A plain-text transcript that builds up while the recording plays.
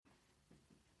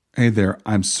Hey there,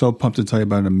 I'm so pumped to tell you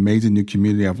about an amazing new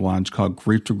community I've launched called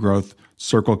Grief to Growth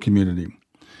Circle Community.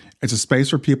 It's a space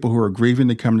for people who are grieving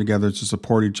to come together to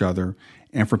support each other,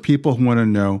 and for people who want to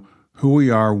know who we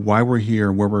are, why we're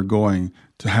here, where we're going,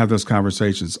 to have those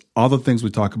conversations, all the things we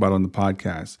talk about on the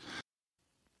podcast.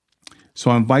 So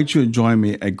I invite you to join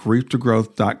me at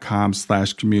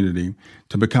grieftogrowth.com/community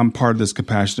to become part of this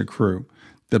compassionate crew.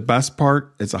 The best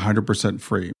part, it's 100%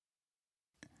 free.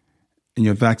 And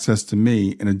you have access to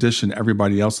me in addition to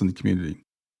everybody else in the community.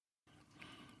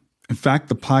 In fact,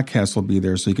 the podcast will be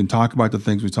there so you can talk about the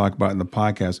things we talk about in the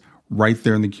podcast right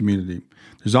there in the community.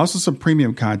 There's also some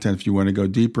premium content if you want to go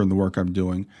deeper in the work I'm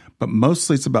doing, but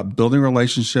mostly it's about building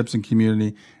relationships and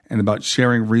community and about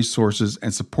sharing resources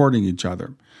and supporting each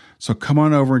other. So come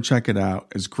on over and check it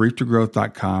out. It's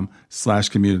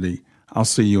grieftogrowth.com/community. I'll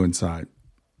see you inside.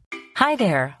 Hi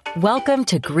there. Welcome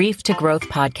to Grief to Growth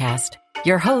podcast.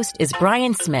 Your host is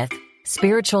Brian Smith,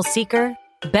 spiritual seeker,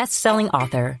 best-selling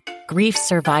author, grief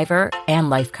survivor, and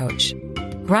life coach.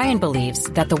 Brian believes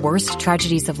that the worst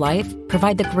tragedies of life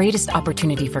provide the greatest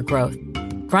opportunity for growth.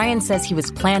 Brian says he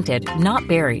was planted, not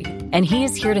buried, and he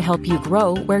is here to help you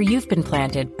grow where you've been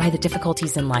planted by the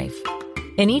difficulties in life.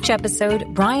 In each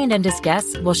episode, Brian and his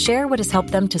guests will share what has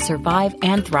helped them to survive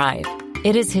and thrive.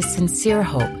 It is his sincere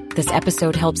hope this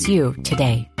episode helps you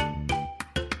today.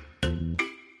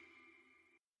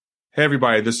 Hey,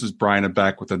 everybody, this is Brian. I'm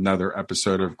back with another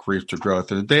episode of Grief to Growth.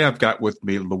 And today I've got with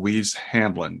me Louise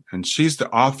Hamblin, and she's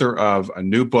the author of a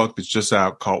new book that's just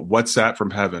out called What's That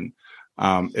from Heaven.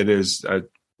 It's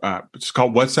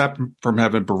called What's That from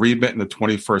Heaven, Bereavement in the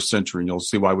 21st Century. And you'll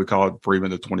see why we call it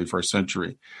Bereavement in the 21st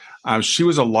Century. She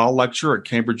was a law lecturer at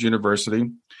Cambridge University,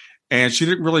 and she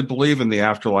didn't really believe in the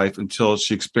afterlife until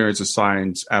she experienced the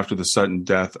signs after the sudden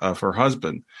death of her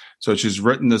husband. So she's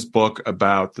written this book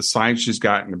about the signs she's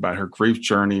gotten, about her grief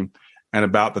journey, and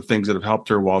about the things that have helped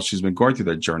her while she's been going through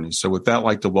that journey. So with that, I'd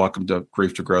like to welcome to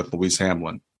Grief to Growth, Louise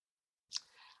Hamblin.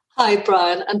 Hi,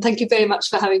 Brian, and thank you very much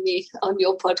for having me on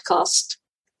your podcast.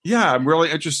 Yeah, I'm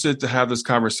really interested to have this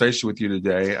conversation with you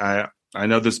today. I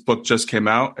know this book just came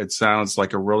out. It sounds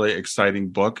like a really exciting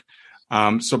book.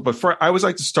 But I always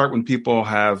like to start when people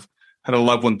have had a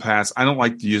loved one pass. I don't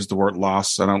like to use the word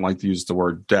loss. I don't like to use the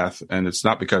word death. And it's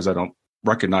not because I don't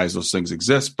recognize those things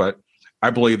exist, but I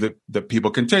believe that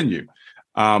people continue.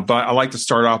 But I like to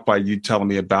start off by you telling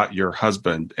me about your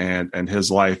husband and his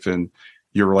life and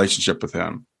your relationship with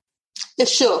him. Yeah,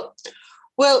 sure.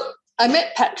 Well, I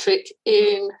met Patrick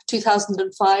in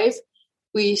 2005.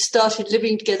 We started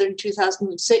living together in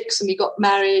 2006 and we got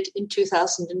married in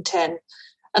 2010.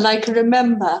 And I can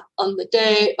remember on the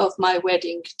day of my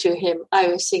wedding to him, I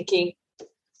was thinking,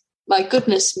 my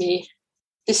goodness me,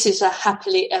 this is a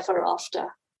happily ever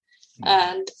after.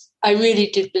 And I really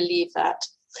did believe that.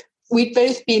 We'd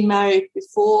both been married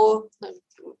before.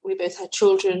 We both had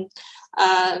children,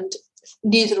 and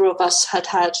neither of us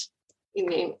had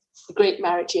great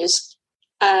marriages.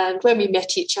 And when we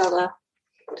met each other,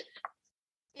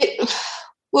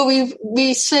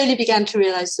 we slowly began to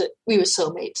realize that we were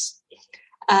soulmates.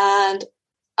 And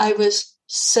I was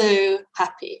so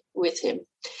happy with him.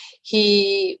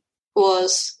 He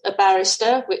was a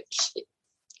barrister, which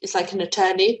is like an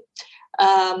attorney.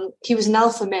 He was an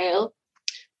alpha male,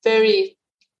 very,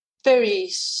 very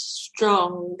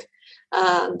strong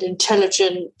and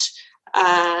intelligent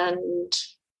and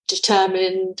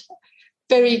determined,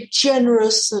 very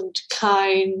generous and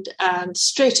kind and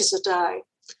straight as a die.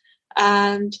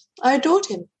 And I adored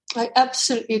him. I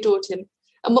absolutely adored him.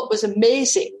 And what was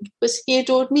amazing was he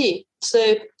adored me.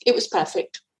 So it was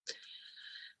perfect.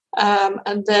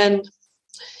 And then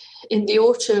in the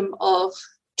autumn of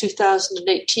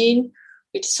 2018,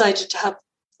 we decided to have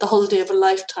the holiday of a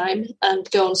lifetime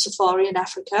and go on safari in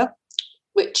Africa,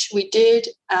 which we did.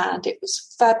 And it was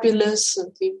fabulous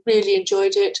and we really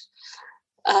enjoyed it.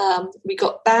 We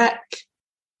got back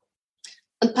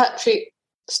and Patrick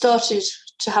started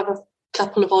to have a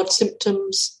couple of odd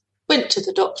symptoms, went to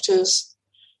the doctors,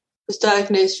 was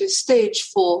diagnosed with stage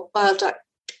 4 bile duct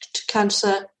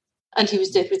cancer, and he was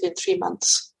dead within 3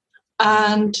 months.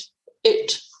 And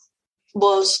it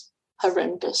was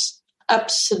horrendous,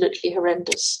 absolutely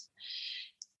horrendous.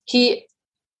 He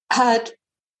had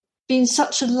been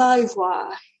such a live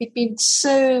wire. He'd been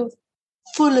so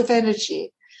full of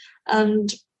energy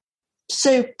and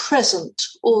so present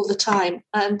all the time.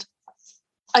 And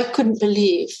I couldn't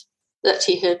believe that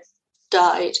he had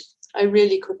died. I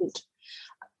really couldn't.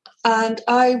 And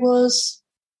I was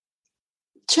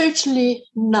totally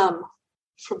numb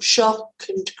from shock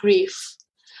and grief.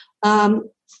 I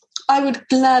would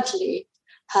gladly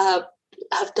have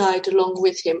died along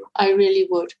with him. I really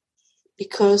would.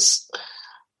 because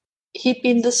he'd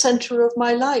been the center of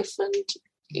my life and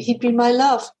he'd been my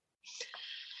love.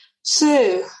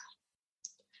 So,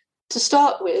 to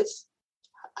start with,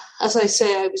 as I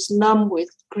say, I was numb with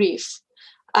grief.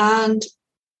 And,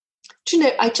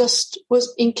 I just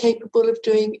was incapable of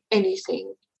doing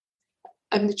anything.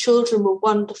 And the children were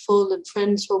wonderful and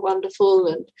friends were wonderful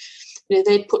and,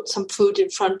 they'd put some food in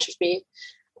front of me.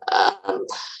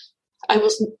 I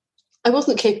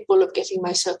wasn't capable of getting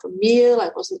myself a meal. I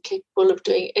wasn't capable of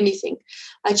doing anything.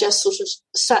 I just sort of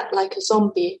sat like a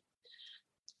zombie.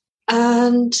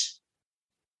 And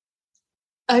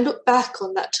I look back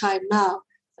on that time now,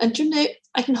 and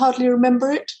I can hardly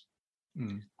remember it.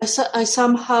 Mm. I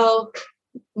somehow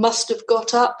must have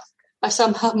got up. I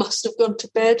somehow must have gone to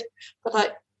bed, but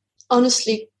I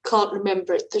honestly can't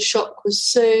remember it. The shock was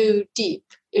so deep.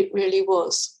 It really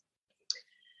was.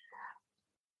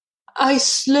 I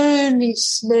slowly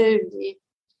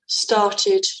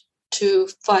started to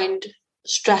find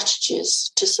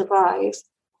strategies to survive.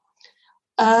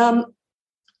 And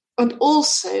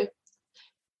also,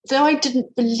 though I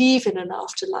didn't believe in an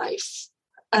afterlife,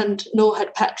 and nor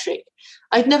had Patrick,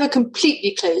 I'd never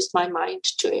completely closed my mind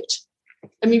to it.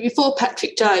 I mean, before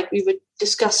Patrick died, we were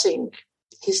discussing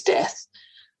his death,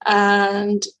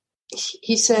 and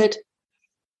he said,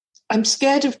 "I'm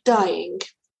scared of dying,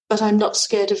 but I'm not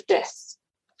scared of death,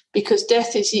 because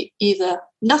death is either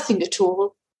nothing at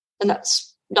all, and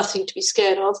that's nothing to be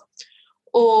scared of,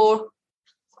 or,"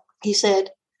 he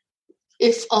said,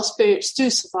 "if our spirits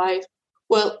do survive,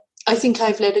 well, I think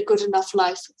I've led a good enough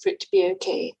life for it to be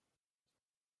okay."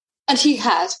 And he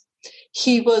had.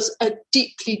 He was a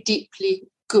deeply, deeply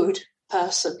good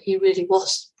person. He really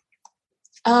was.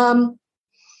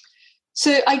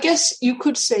 So I guess you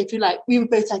could say, if you like, we were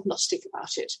both agnostic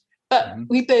about it. But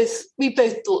we both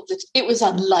thought that it was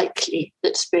unlikely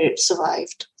that spirits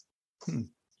survived.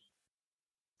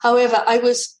 However, I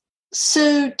was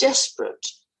so desperate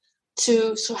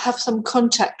to sort of have some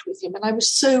contact with him, and I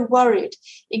was so worried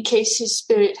in case his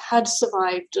spirit had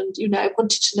survived, and I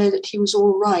wanted to know that he was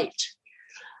all right.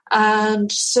 And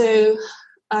so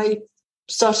I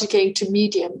started going to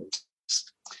mediums,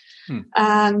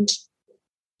 and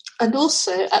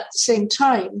also at the same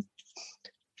time,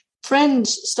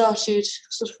 friends started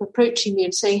sort of approaching me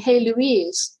and saying, "Hey,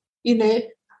 Louise,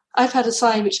 I've had a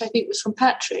sign which I think was from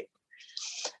Patrick."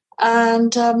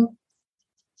 And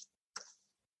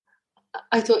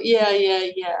I thought,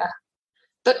 yeah.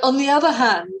 But on the other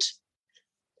hand,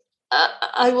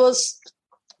 I was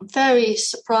very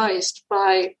surprised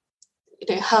by,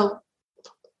 how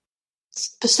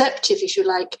perceptive, if you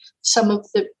like, some of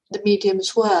the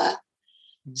mediums were.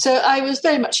 So I was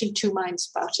very much in two minds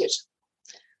about it.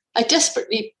 I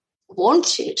desperately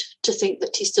wanted to think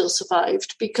that he still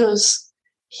survived because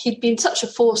he'd been such a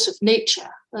force of nature,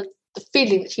 and the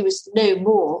feeling that he was no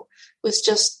more was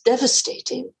just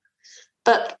devastating.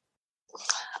 But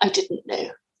I didn't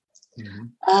know.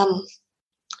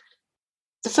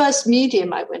 The first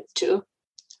medium I went to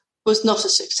was not a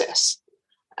success.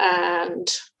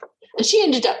 And she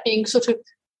ended up being sort of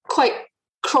quite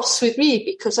cross with me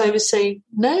because I was saying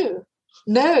no,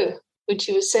 when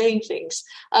she was saying things.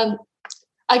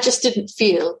 I just didn't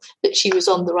feel that she was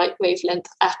on the right wavelength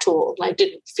at all. I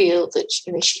didn't feel that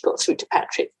she got through to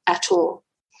Patrick at all.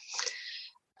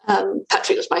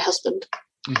 Patrick was my husband.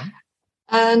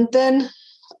 And then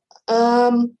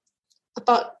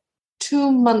about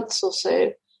 2 months or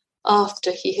so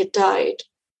after he had died,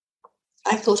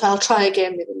 I thought I'll try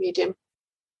again with a medium.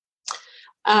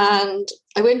 And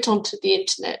I went onto the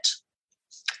internet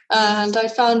and I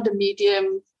found a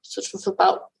medium sort of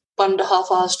about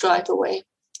 1.5 hours drive away.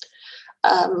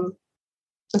 And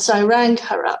so I rang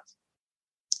her up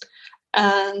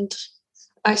and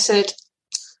I said,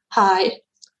 "Hi,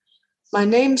 my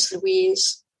name's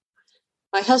Louise.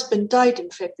 My husband died in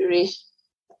February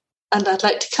and I'd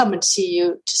like to come and see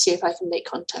you to see if I can make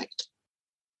contact."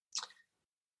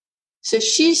 So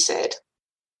she said,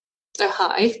 "Oh,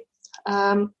 hi.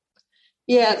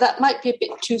 Yeah, that might be a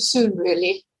bit too soon,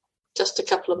 really, just a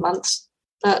couple of months.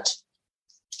 But,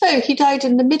 he died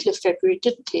in the middle of February,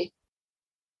 didn't he?"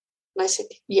 And I said,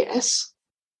 "Yes."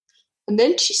 And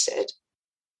then she said,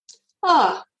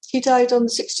 he died on the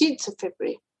 16th of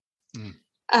February.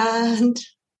 And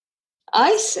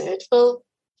I said, "Well,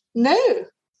 no.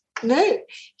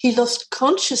 He lost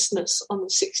consciousness on the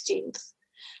 16th.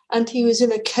 And he was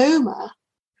in a coma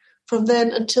from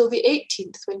then until the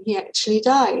 18th when he actually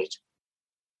died."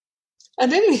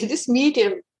 And anyway, this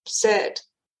medium said,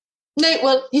 "No,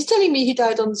 well, he's telling me he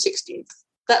died on the 16th.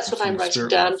 That's what I'm writing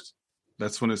down."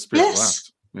 That's when his spirit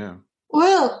left. Yeah.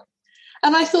 Well,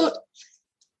 and I thought,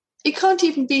 it can't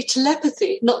even be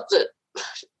telepathy. Not that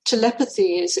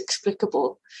telepathy is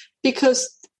explicable,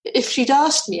 because if she'd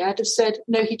asked me, I'd have said,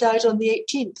 no, he died on the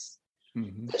 18th.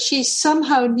 Mm-hmm. But she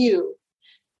somehow knew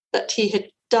that he had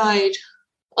died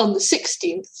on the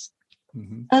 16th.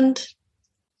 Mm-hmm. And,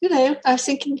 I was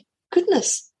thinking,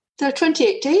 goodness, there are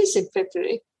 28 days in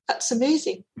February. That's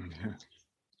amazing. Mm-hmm.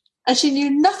 And she knew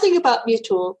nothing about me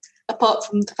at all, apart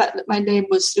from the fact that my name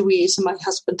was Louise and my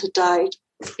husband had died.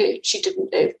 She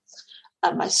didn't know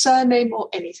my surname or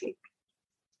anything.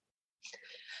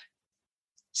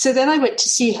 So then I went to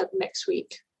see her the next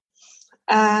week.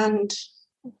 And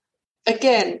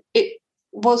again, it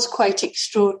was quite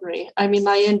extraordinary. I mean,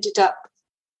 I ended up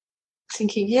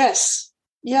thinking, yes,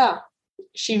 yeah,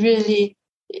 she really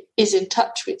is in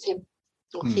touch with him,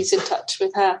 or he's in touch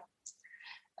with her.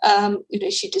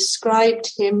 She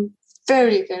described him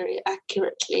very, very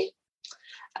accurately.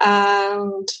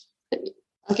 And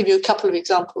I'll give you a couple of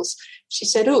examples. She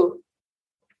said, oh,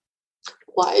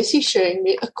 why is he showing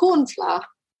me a cornflower?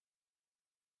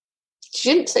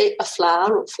 She didn't say a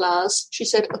flower or flowers. She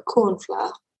said a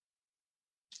cornflower.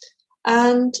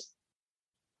 And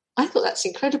I thought that's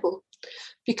incredible,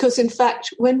 because, in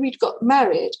fact, when we'd got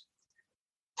married,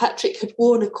 Patrick had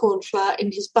worn a cornflower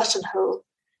in his buttonhole.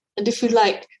 And if you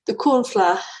like, the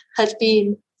cornflower had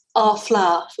been our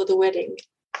flower for the wedding.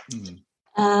 Mm.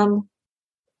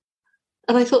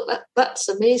 And I thought that's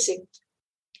amazing.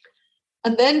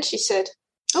 And then she said,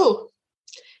 oh,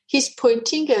 he's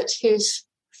pointing at his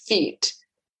feet.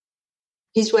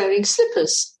 He's wearing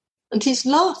slippers and he's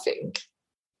laughing.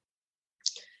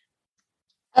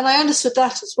 And I understood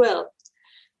that as well,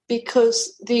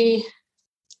 because the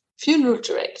funeral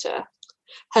director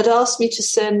had asked me to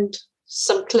send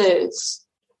some clothes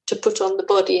to put on the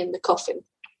body in the coffin.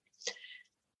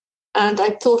 And I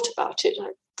thought about it.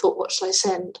 I thought, what shall I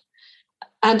send?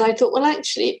 And I thought, well,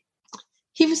 actually,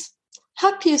 he was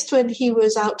happiest when he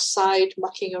was outside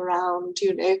mucking around,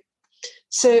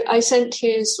 So I sent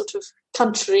his sort of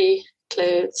country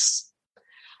clothes.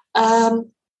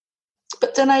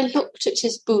 But then I looked at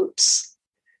his boots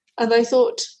and I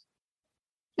thought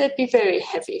they'd be very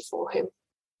heavy for him.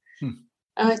 And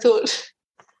I thought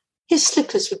his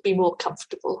slippers would be more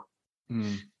comfortable.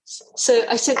 So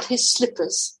I sent his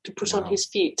slippers to put on his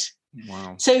feet.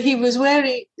 Wow. So he was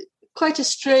wearing quite a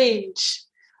strange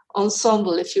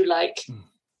ensemble, if you like.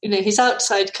 His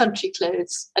outside country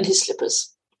clothes and his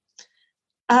slippers.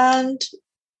 And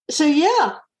so,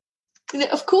 yeah,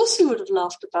 of course he would have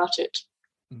laughed about it.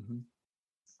 Mm-hmm.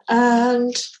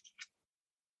 And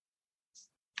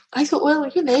I thought, well,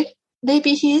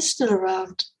 maybe he is still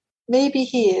around. Maybe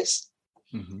he is.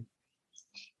 Mm-hmm.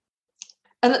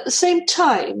 And at the same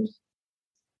time,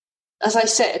 as I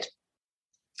said,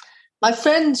 my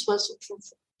friends were sort of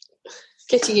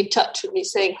getting in touch with me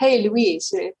saying, hey,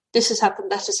 Louise, this has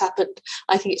happened, that has happened.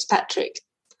 I think it's Patrick.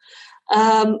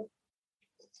 The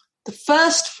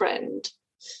first friend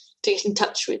to get in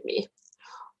touch with me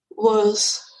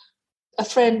was a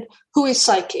friend who is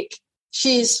psychic.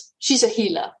 She's a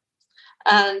healer.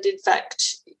 And in fact,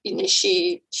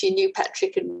 she knew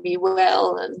Patrick and me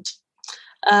well. And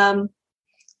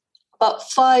about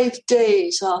 5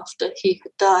 days after he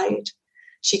had died,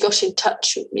 she got in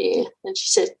touch with me and she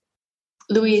said,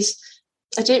 Louise,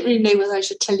 I don't really know whether I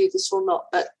should tell you this or not,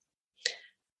 but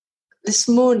this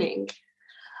morning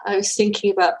I was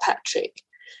thinking about Patrick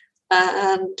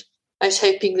and I was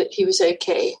hoping that he was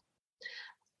okay.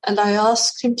 And I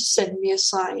asked him to send me a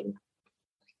sign.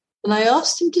 And I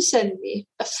asked him to send me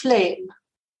a flame,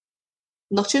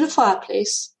 not in a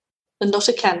fireplace and not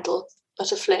a candle,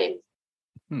 but a flame.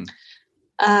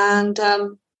 And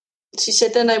she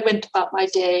said, then I went about my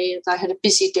day and I had a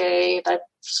busy day and I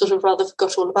sort of rather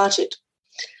forgot all about it.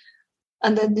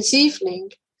 And then this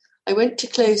evening, I went to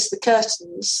close the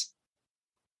curtains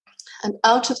and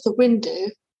out of the window,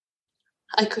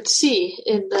 I could see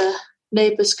in the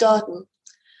neighbour's garden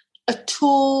a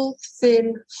tall,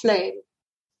 thin flame.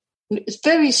 And it was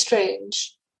very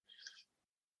strange.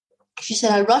 She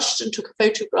said, I rushed and took a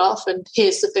photograph, and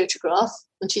here's the photograph.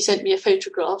 And she sent me a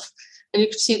photograph, and you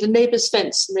could see the neighbour's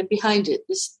fence, and then behind it,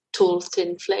 this tall,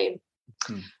 thin flame.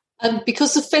 And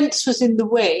because the fence was in the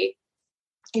way,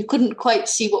 you couldn't quite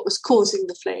see what was causing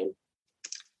the flame.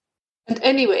 And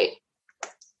anyway,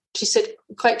 she said,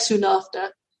 quite soon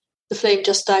after, the flame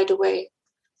just died away.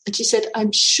 And she said,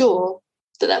 I'm sure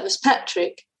that was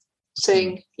Patrick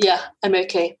saying, yeah, I'm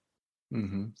okay.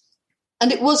 Mm-hmm.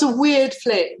 And it was a weird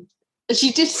flame. And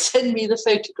she did send me the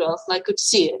photograph and I could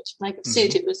see it. And I could see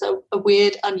it. It was a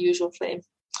weird, unusual flame.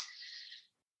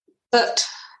 But,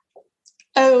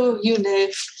 again,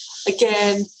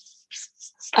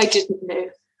 I didn't know.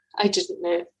 I didn't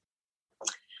know.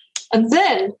 And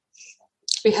then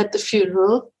we had the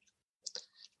funeral,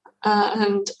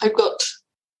 and I've got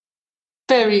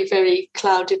very, very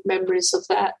clouded memories of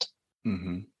that.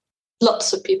 Mm-hmm.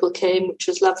 Lots of people came, which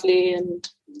was lovely, and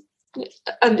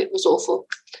it was awful.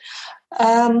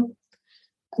 And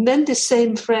then this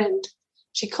same friend,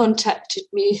 she contacted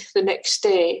me the next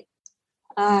day,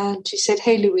 and she said,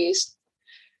 "Hey, Louise,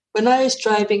 when I was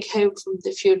driving home from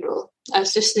the funeral, I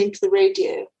was listening to the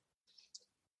radio,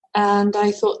 and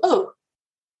I thought, oh,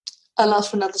 I'll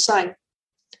ask for another sign."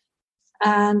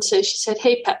 And so she said,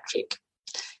 "Hey, Patrick,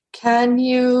 can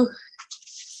you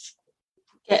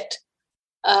get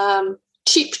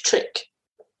Cheap Trick,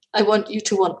 I Want You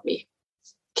to Want Me,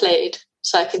 played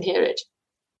so I can hear it?"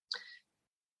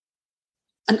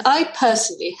 And I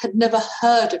personally had never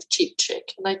heard of Cheap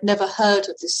Trick, and I'd never heard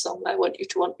of this song, I Want You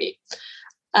to Want Me.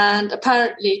 And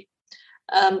apparently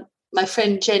my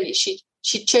friend Jenny, she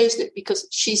chose it because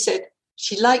she said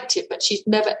she liked it, but she'd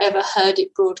never, ever heard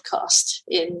it broadcast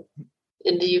in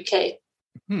the UK.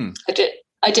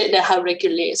 I don't know how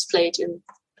regularly it's played in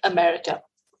America.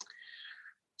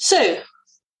 So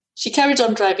she carried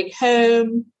on driving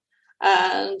home,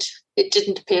 and it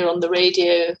didn't appear on the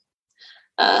radio.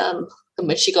 And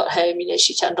when she got home,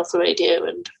 she turned off the radio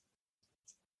and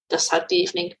just had the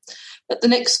evening. But the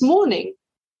next morning,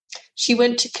 she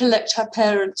went to collect her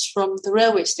parents from the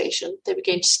railway station. They were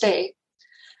going to stay.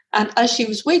 And as she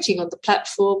was waiting on the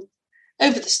platform,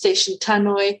 over the station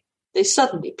tannoy, they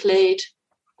suddenly played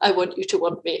I Want You to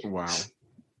Want Me.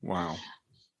 Wow.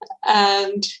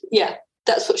 And yeah,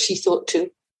 that's what she thought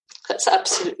too. That's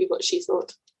absolutely what she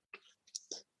thought.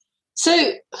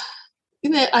 So,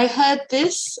 I heard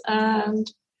this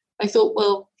and I thought,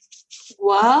 well,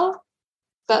 wow,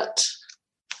 but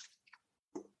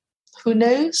who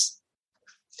knows?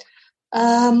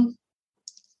 And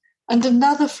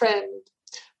another friend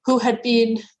who had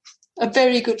been a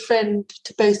very good friend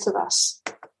to both of us,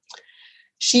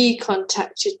 she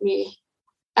contacted me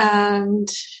and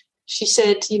she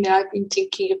said, I've been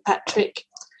thinking of Patrick,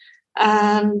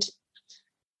 and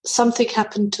something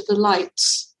happened to the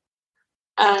lights,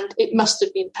 and it must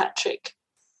have been Patrick.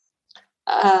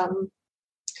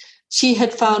 She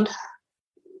had found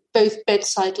both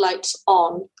bedside lights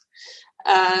on,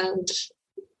 and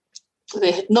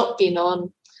they had not been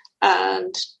on,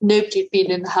 and nobody had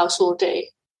been in the house all day.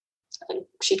 And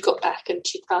she'd got back and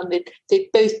she'd found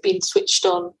they'd both been switched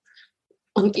on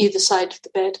either side of the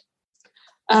bed.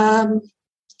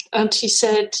 And she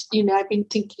said, I've been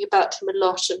thinking about him a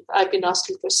lot, and I've been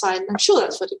asking for a sign. I'm sure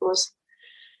that's what it was.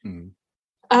 Mm.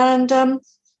 And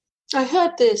I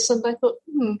heard this and I thought,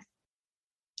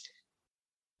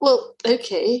 well,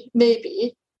 okay,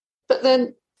 maybe. But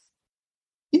then,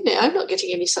 I'm not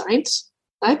getting any signs.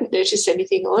 I haven't noticed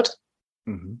anything odd.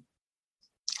 Mm-hmm.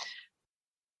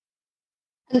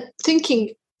 And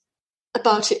thinking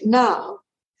about it now,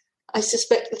 I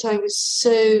suspect that I was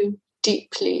so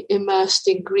deeply immersed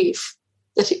in grief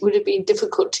that it would have been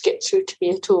difficult to get through to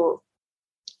me at all.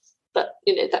 But,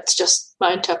 that's just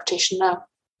my interpretation now.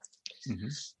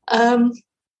 Mm-hmm.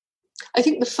 I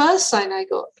think the first sign I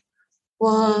got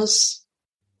was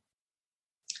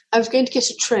I was going to get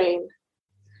a train,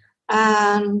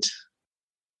 and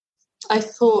I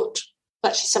thought,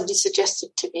 actually somebody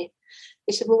suggested to me,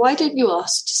 they said, well, why don't you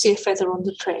ask to see a feather on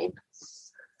the train?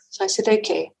 So I said,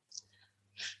 okay.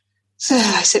 So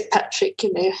I said, Patrick,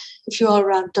 if you are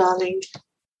around, darling,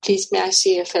 please may I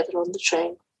see a feather on the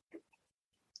train?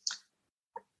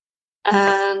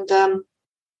 And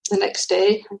the next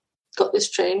day, I got this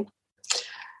train,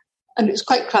 and it was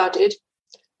quite crowded,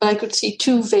 but I could see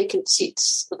 2 vacant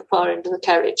seats at the far end of the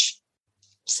carriage.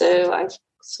 So I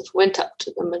sort of went up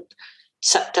to them and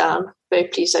sat down, very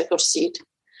pleased I got a seat.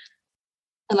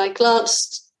 And I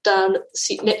glanced down at the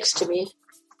seat next to me,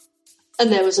 and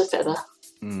there was a feather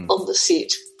on the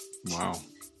seat. Wow.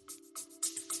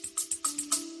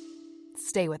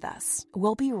 Stay with us.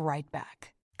 We'll be right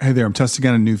back. Hey there, I'm testing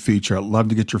out a new feature. I'd love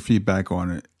to get your feedback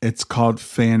on it. It's called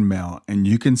Fan Mail, and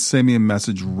you can send me a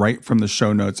message right from the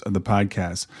show notes of the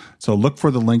podcast. So look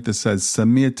for the link that says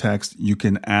send me a text. You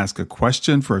can ask a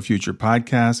question for a future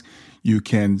podcast. You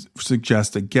can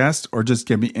suggest a guest or just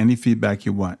give me any feedback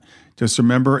you want. Just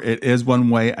remember, it is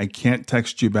one way. I can't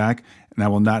text you back, and I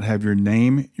will not have your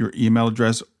name, your email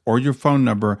address, or your phone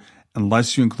number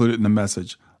unless you include it in the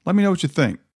message. Let me know what you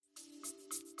think.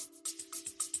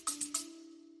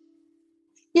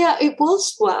 Yeah, it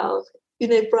was wow.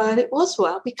 Brian, it was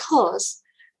wow, because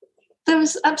there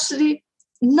was absolutely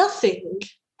nothing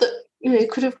that,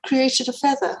 could have created a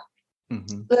feather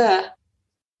there.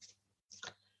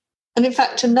 And in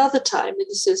fact, another time, and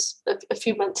this is a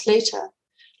few months later,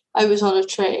 I was on a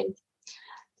train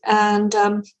and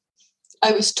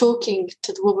I was talking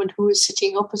to the woman who was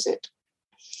sitting opposite.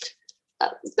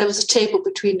 There was a table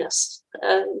between us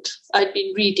and I'd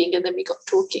been reading and then we got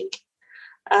talking.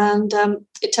 And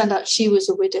it turned out she was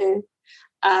a widow,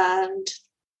 and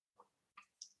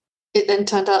it then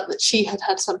turned out that she had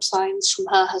had some signs from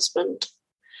her husband.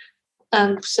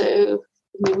 And so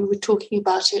we were talking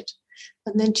about it.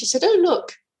 And then she said, oh,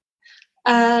 look.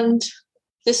 And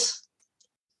this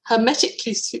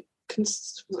hermetically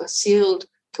sealed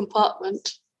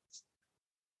compartment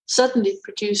suddenly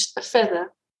produced a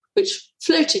feather which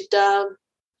floated down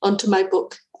onto my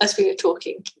book as we were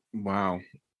talking. Wow.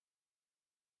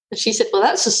 And she said, well,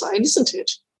 that's a sign, isn't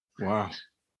it? Wow.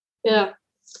 Yeah.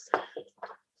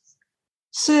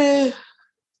 So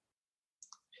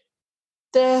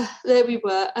there we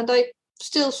were. And I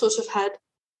still sort of had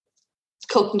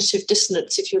cognitive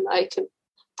dissonance, if you like. And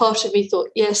part of me thought,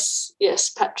 yes,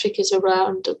 Patrick is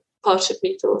around. And part of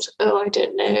me thought, oh, I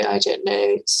don't know.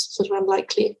 It's sort of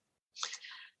unlikely.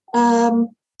 And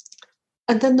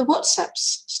then the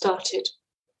WhatsApps started.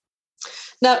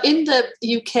 Now, in the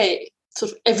UK,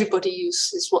 sort of everybody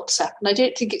uses WhatsApp, and I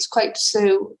don't think it's quite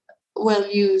so well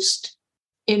used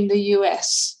in the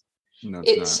US. No,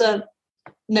 it's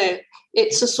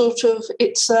a sort of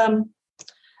a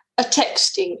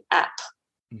texting app,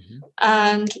 mm-hmm.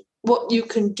 and what you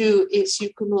can do is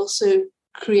you can also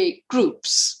create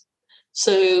groups.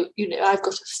 So, I've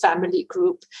got a family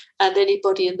group, and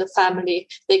anybody in the family,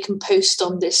 they can post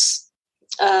on this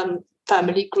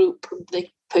family group.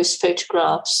 They post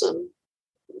photographs and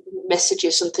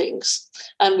messages and things,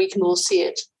 and we can all see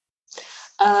it.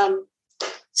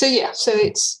 So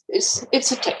it's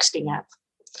a texting app.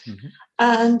 Mm-hmm.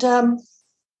 And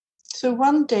so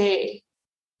one day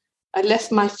I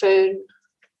left my phone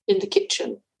in the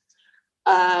kitchen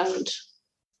and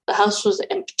the house was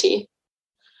empty.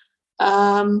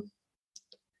 And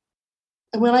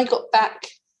when I got back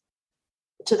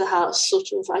to the house, sort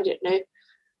of, I don't know,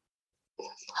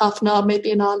 half an hour,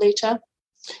 maybe an hour later,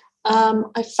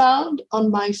 I found on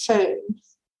my phone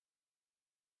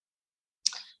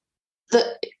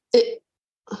that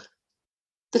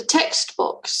the text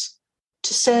box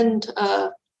to send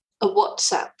a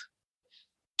WhatsApp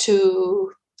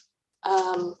to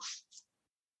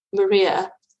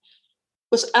Maria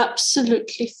was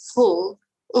absolutely full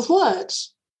of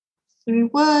words. I mean,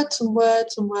 words and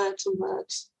words and words and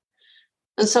words.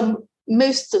 And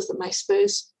most of them, I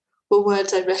suppose, were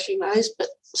words I recognised, but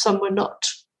some were not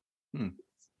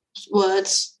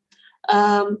words.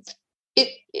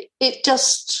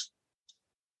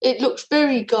 It looked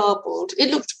very garbled. It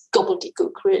looked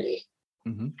gobbledygook, really.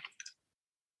 Mm-hmm.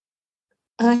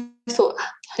 And I thought,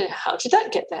 how did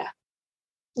that get there?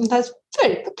 And I was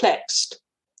very perplexed.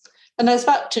 And I was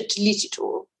about to delete it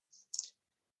all.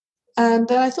 And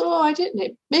then I thought, I don't know,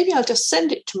 maybe I'll just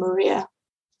send it to Maria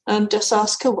and just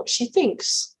ask her what she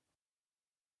thinks.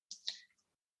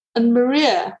 And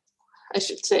Maria, I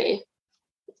should say,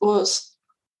 was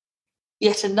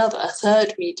yet a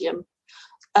third medium,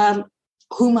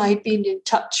 whom I'd been in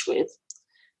touch with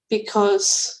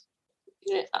because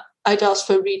I'd asked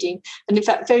for a reading. And in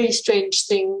fact, very strange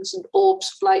things and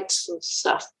orbs, lights and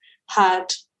stuff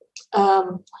had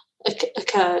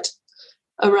occurred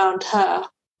around her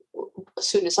as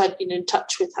soon as I'd been in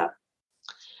touch with her.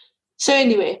 So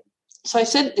anyway, I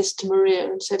sent this to Maria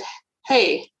and said,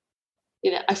 hey,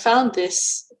 I found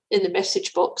this in the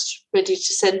message box ready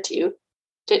to send to you.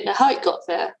 Don't know how it got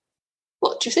there.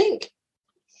 What do you think?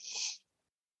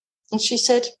 And she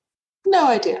said, no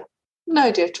idea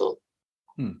at all.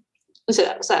 So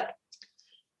that was that.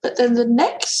 But then the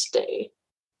next day,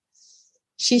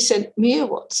 she sent me a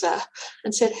WhatsApp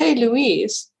and said, hey,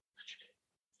 Louise,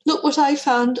 look what I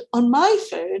found on my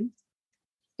phone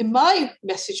in my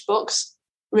message box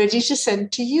ready to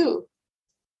send to you.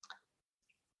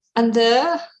 And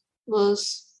there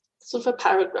was sort of a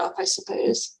paragraph, I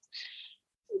suppose.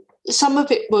 Some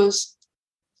of it was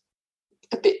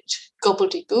a bit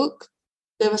gobbledygook.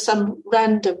 There were some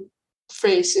random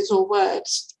phrases or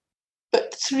words.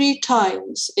 But 3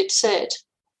 times it said,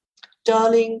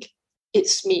 darling,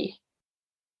 it's me.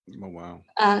 Oh, wow.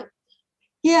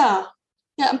 Yeah,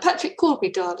 and Patrick called me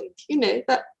darling,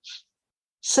 that.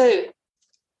 So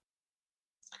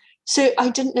I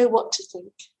didn't know what to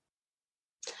think.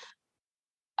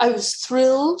 I was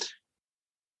thrilled,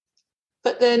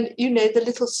 but then, the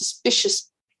little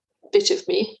suspicious bit of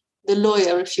me, the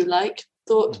lawyer, if you like,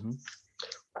 thought,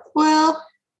 well,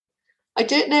 I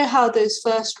don't know how those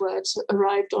first words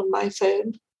arrived on my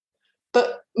phone,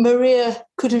 But Maria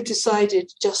could have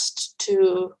decided just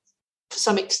to, for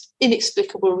some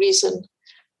inexplicable reason,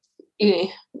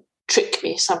 trick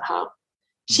me somehow.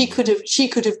 She could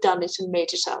have done it and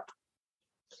made it up.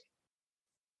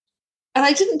 And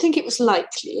I didn't think it was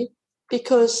likely,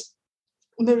 because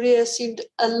Maria seemed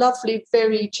a lovely,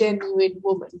 very genuine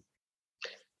woman.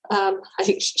 I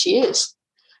think she is.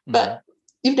 But,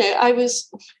 I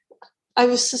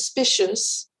was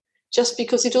suspicious, just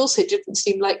because it also didn't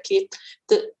seem likely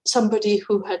that somebody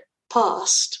who had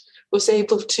passed was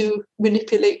able to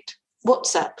manipulate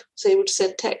WhatsApp, was able to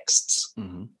send texts.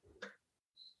 Mm-hmm.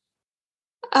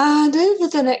 And over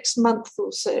the next month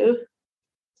or so,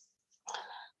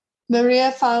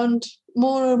 Maria found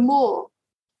more and more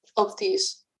of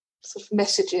these sort of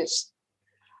messages.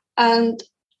 And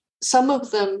some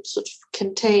of them sort of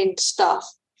contained stuff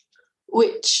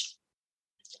which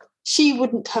she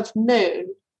wouldn't have known,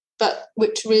 but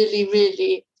which really,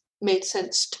 really made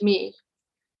sense to me.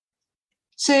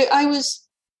 So I was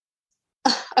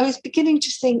beginning to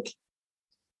think,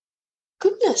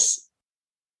 goodness,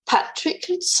 Patrick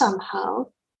could somehow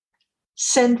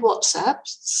send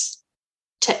WhatsApps,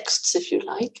 texts, if you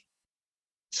like,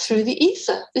 through the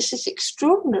ether. This is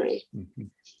extraordinary.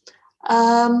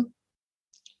 Mm-hmm.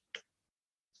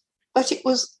 But it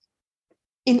was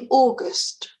in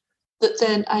August that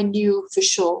then I knew for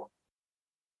sure.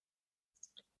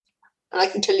 And I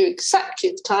can tell you exactly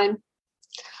the time.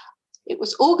 It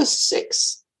was August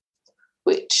 6th,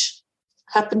 which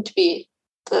happened to be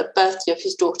the birthday of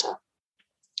his daughter.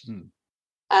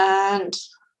 And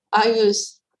I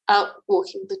was out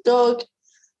walking the dog,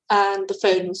 and the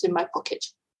phone was in my pocket.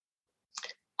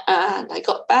 And I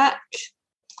got back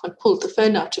and pulled the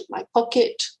phone out of my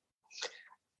pocket.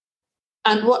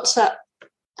 And WhatsApp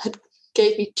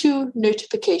gave me 2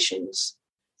 notifications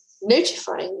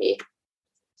notifying me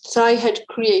that I had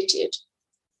created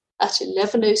at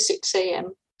 11:06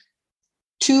 a.m.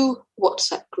 2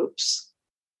 WhatsApp groups.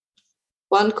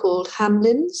 One called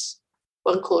Hamlin's,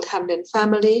 one called Hamlin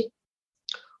Family,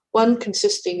 one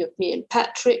consisting of me and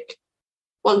Patrick,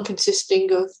 one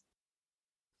consisting of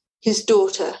his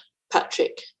daughter,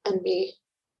 Patrick, and me.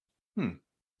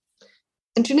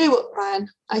 And you know what, Brian?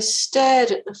 I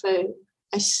stared at the phone.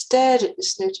 I stared at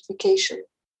this notification.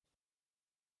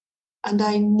 And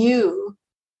I knew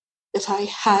that I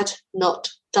had not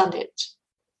done it.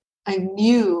 I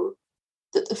knew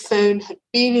that the phone had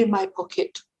been in my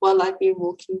pocket while I'd been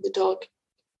walking the dog.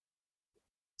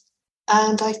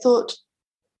 And I thought,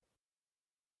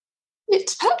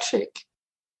 it's Patrick.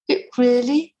 It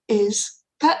really is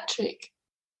Patrick.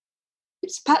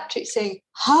 It's Patrick saying,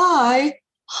 hi,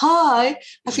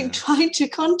 I've been trying to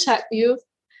contact you.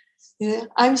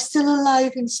 I'm still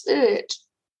alive in spirit.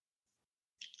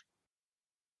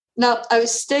 Now, I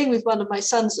was staying with one of my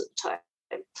sons at the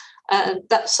time, and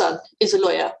that son is a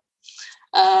lawyer.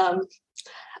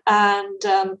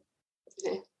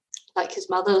 Like his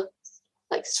mother,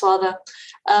 like his father,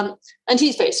 and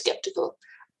he's very skeptical.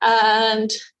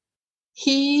 And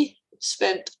he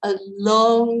spent a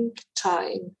long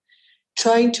time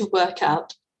trying to work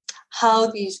out how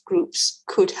these groups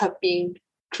could have been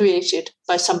created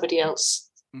by somebody else.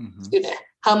 Mm-hmm.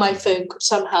 How my phone could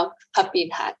somehow have been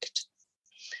hacked.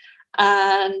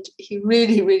 And he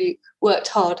really, really worked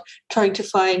hard trying to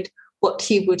find what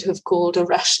he would have called a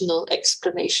rational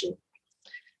explanation.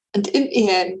 And in the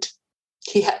end,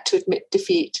 he had to admit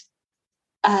defeat.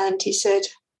 And he said,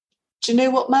 do you know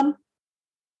what, Mum?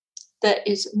 There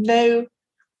is no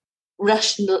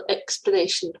rational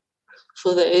explanation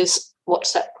for those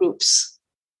WhatsApp groups.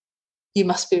 You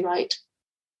must be right.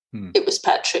 It was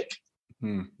Patrick.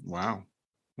 Wow.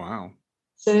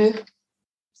 So,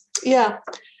 yeah.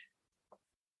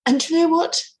 And you know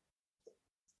what?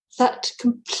 That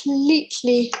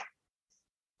completely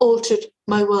altered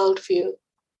my worldview.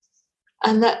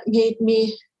 And that made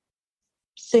me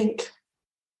think,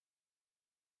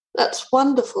 that's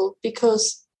wonderful,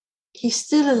 because he's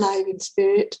still alive in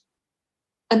spirit.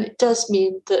 And it does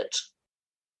mean that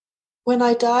when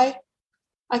I die,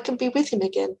 I can be with him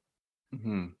again.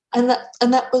 Mm-hmm. And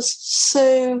that was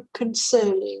so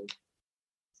consoling.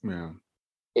 Yeah.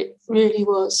 It really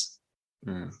was.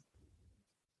 Yeah.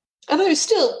 And I was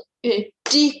still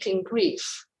deep in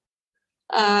grief,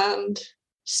 and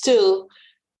still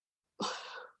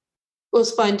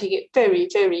was finding it very,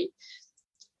 very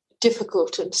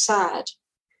difficult and sad.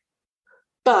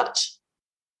 But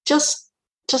just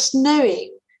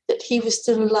knowing that he was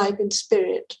still alive in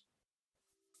spirit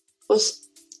was,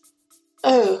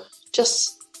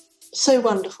 just so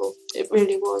wonderful. It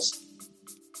really was.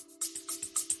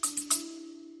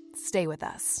 Stay with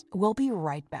us. We'll be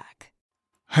right back.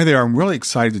 Hi there. I'm really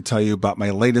excited to tell you about my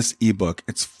latest ebook.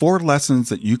 It's 4 lessons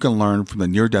that you can learn from the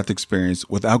near-death experience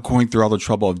without going through all the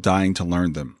trouble of dying to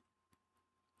learn them.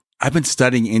 I've been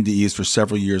studying NDEs for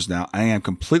several years now. I am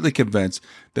completely convinced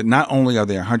that not only are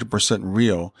they 100%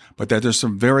 real, but that there's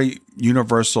some very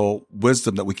universal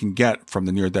wisdom that we can get from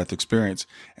the near-death experience.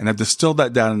 And I've distilled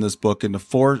that down in this book into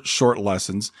 4 short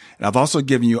lessons. And I've also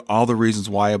given you all the reasons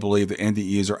why I believe that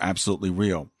NDEs are absolutely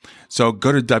real. So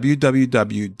go to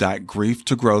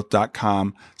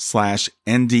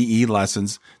www.grieftogrowth.com/NDE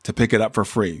lessons to pick it up for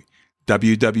free.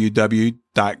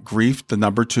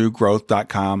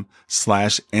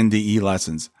 www.grieftogrowth.com/NDE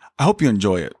lessons. I hope you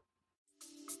enjoy it.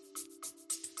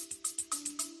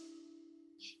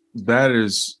 That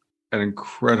is an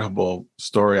incredible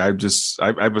story. I was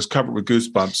covered with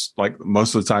goosebumps like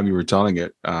most of the time you were telling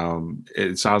it.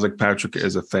 It sounds like Patrick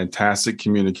is a fantastic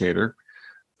communicator.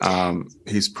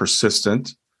 He's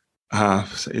persistent, and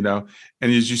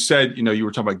as you said, you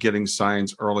were talking about getting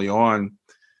signs early on.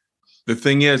 The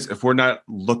thing is, if we're not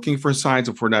looking for signs,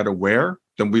 if we're not aware,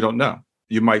 then we don't know.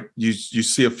 You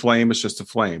see a flame, it's just a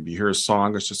flame. You hear a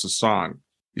song, it's just a song.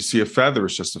 You see a feather,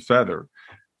 it's just a feather.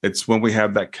 It's when we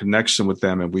have that connection with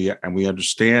them and we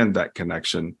understand that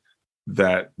connection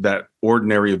that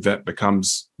ordinary event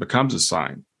becomes a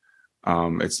sign.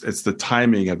 It's the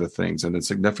timing of the things and the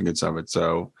significance of it.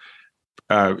 So,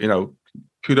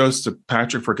 kudos to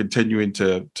Patrick for continuing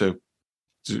to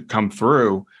come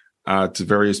through to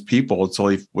various people until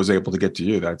he was able to get to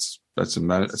you. That's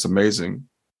amazing.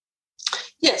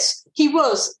 Yes, he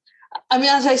was. I mean,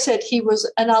 as I said, he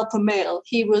was an alpha male.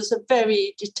 He was a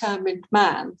very determined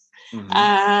man. Mm-hmm.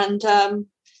 And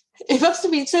it must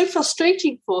have been so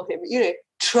frustrating for him,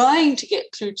 trying to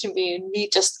get through to me and me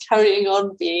just carrying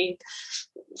on being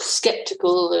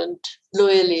skeptical and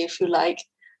loyally, if you like.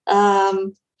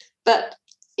 But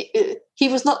he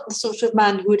was not the sort of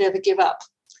man who would ever give up.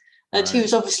 And right.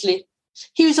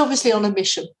 He was obviously on a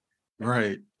mission.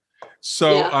 Right.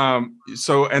 So, yeah.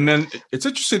 And then it's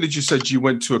interesting that you said you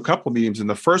went to a couple of meetings and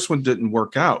the first one didn't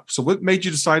work out. So what made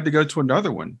you decide to go to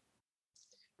another one?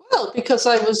 Well, because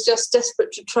I was just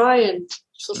desperate to try and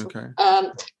sort of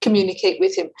communicate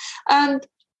with him. And,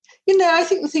 I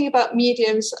think the thing about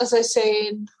mediums, as I say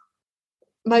in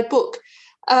my book,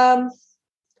 I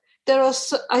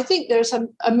think there are some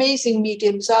amazing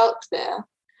mediums out there.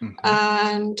 Mm-hmm.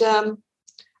 And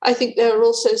I think there are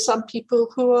also some people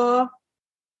who are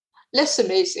less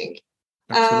amazing.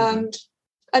 Absolutely.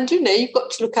 And you've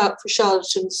got to look out for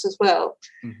charlatans as well.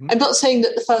 Mm-hmm. I'm not saying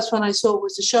that the first one I saw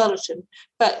was a charlatan,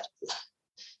 but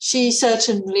she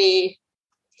certainly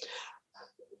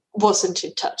wasn't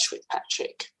in touch with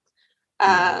Patrick.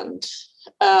 And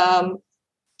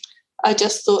I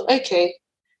just thought, okay,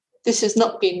 this has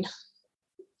not been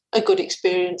a good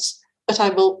experience, but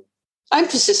I'm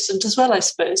persistent as well, I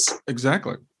suppose.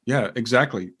 Exactly. Yeah,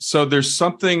 exactly. So there's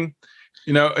something,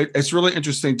 it's really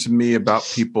interesting to me about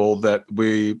people that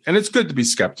and it's good to be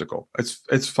skeptical.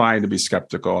 It's fine to be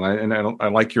skeptical. And I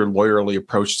like your lawyerly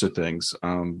approach to things.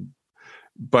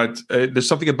 But there's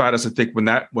something about us, I think, when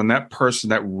that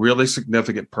person, that really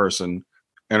significant person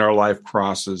in our life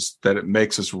crosses, that it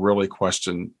makes us really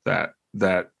question that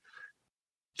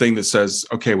thing that says,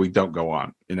 okay, we don't go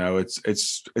on.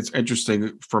 It's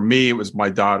interesting. For me, it was my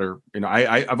daughter.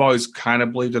 I've always kind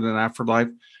of believed in an afterlife,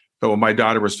 but when my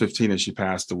daughter was 15 and she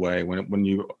passed away,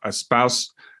 when a spouse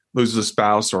loses a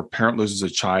spouse or a parent loses a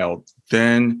child,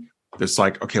 then it's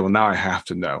like, okay, well, now I have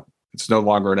to know. It's no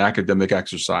longer an academic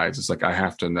exercise. It's like, I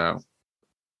have to know.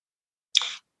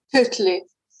 Totally.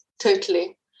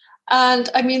 And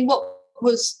I mean, what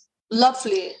was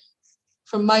lovely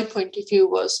from my point of view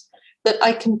was that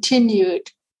I continued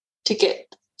to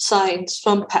get signs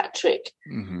from Patrick.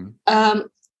 Mm-hmm. And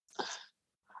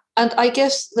I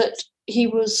guess that he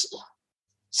was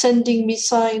sending me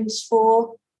signs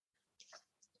for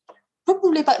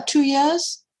probably about 2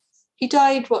 years. He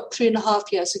died,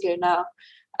 3.5 years ago now.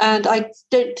 And I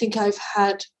don't think I've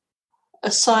had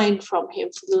a sign from him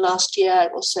for the last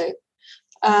year or so.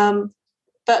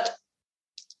 But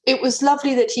it was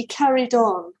lovely that he carried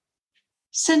on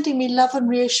sending me love and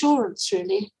reassurance,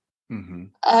 really. Mm-hmm.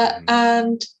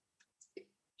 And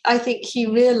I think he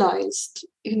realized,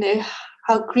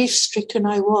 how grief-stricken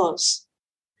I was.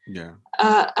 Yeah.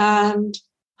 And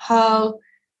how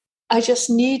I just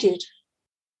needed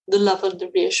the love and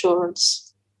the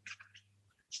reassurance.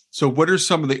 So what are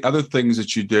some of the other things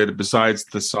that you did besides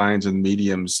the signs and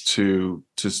mediums to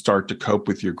start to cope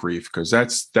with your grief? Because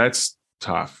that's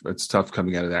tough. It's tough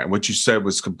coming out of that. And what you said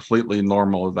was completely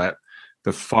normal, that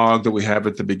the fog that we have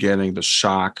at the beginning, the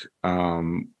shock,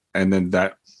 and then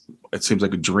that it seems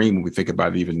like a dream when we think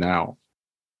about it even now.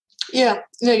 Yeah,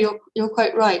 no, you're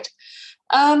quite right.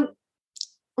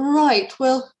 Right.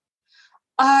 Well,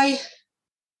 I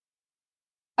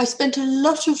spent a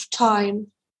lot of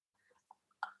time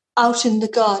out in the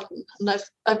garden, and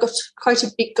I've got quite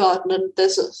a big garden, and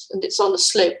it's on a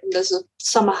slope, and there's a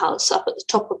summer house up at the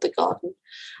top of the garden,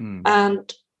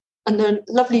 and then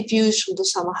lovely views from the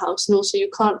summer house, and also you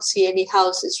can't see any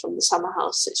houses from the summer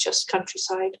house; it's just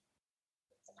countryside,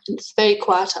 and it's very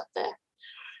quiet up there.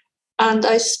 And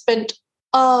I spent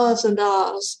hours and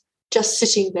hours just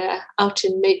sitting there out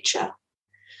in nature,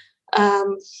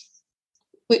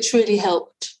 which really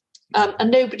helped.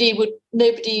 And nobody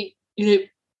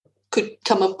could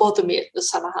come and bother me at the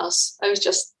summer house. I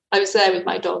was there with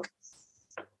my dog.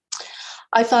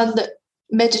 I found that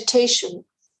meditation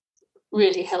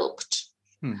really helped.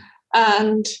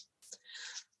 And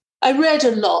I read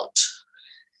a lot.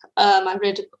 I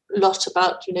read a lot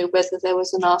about, whether there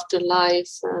was an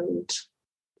afterlife. And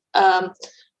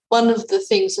one of the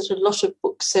things that a lot of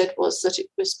books said was that it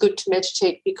was good to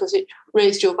meditate because it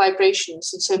raised your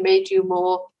vibrations and so made you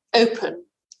more open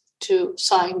to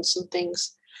signs and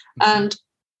things. And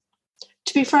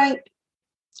to be frank,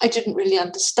 I didn't really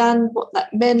understand what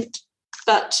that meant,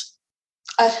 but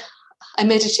I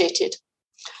meditated.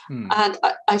 And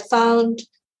I found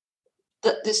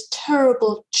that this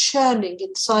terrible churning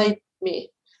inside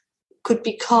me could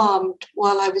be calmed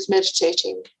while I was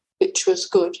meditating, which was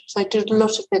good. So I did a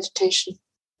lot of meditation.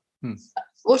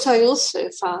 What I also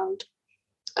found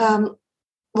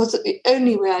was that the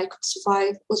only way I could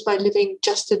survive was by living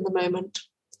just in the moment.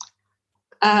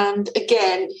 And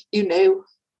again,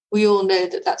 we all know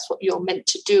that that's what you're meant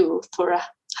to do for a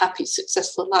happy,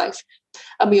 successful life.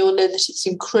 And we all know that it's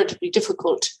incredibly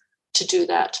difficult to do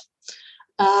that.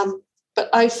 But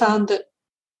I found that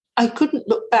I couldn't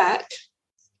look back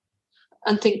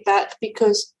and think back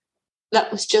because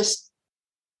that was just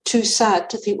too sad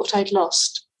to think what I'd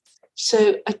lost.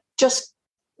 So I just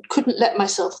couldn't let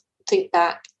myself think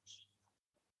back.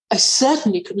 I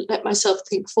certainly couldn't let myself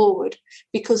think forward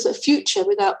because a future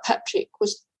without Patrick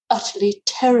was utterly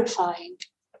terrifying.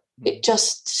 It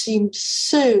just seemed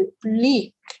so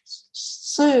bleak,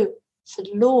 so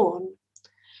forlorn.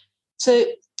 So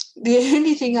the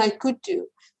only thing I could do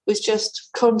was just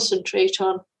concentrate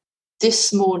on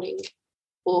this morning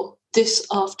or this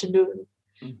afternoon.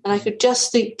 And I could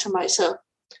just think to myself,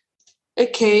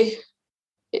 okay,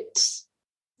 it's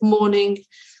morning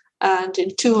and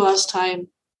in 2 hours' time,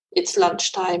 it's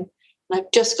lunchtime. And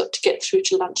I've just got to get through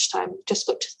to lunchtime. I've just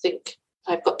got to think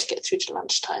I've got to get through to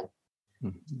lunchtime.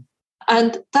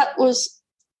 And that was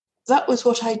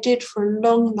what I did for a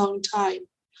long, long time.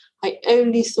 I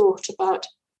only thought about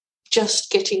just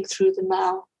getting through the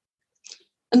now.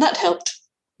 And that helped.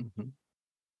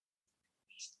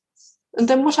 And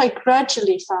then what I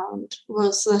gradually found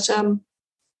was that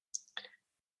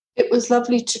it was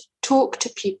lovely to talk to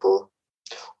people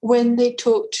when they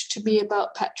talked to me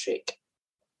about Patrick.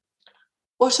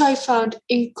 What I found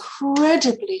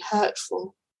incredibly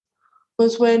hurtful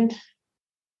was when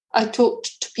I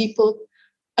talked to people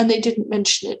and they didn't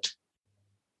mention it.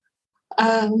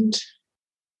 And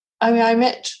I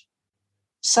met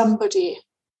somebody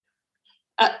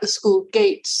at the school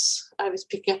gates. I was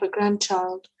picking up a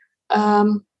grandchild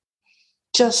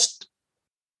just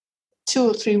 2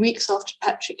 or 3 weeks after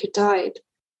Patrick had died,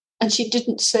 and she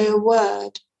didn't say a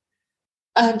word.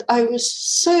 And I was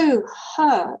so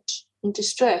hurt and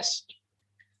distressed.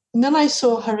 And then I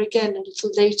saw her again a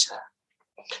little later,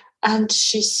 and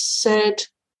she said,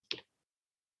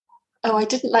 "Oh, I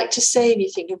didn't like to say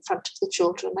anything in front of the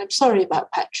children. I'm sorry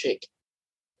about Patrick."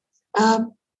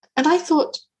 And I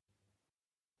thought,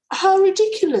 how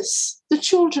ridiculous. The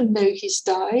children know he's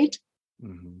died.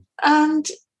 And,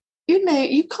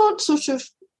 you can't sort of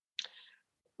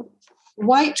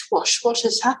whitewash what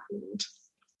has happened.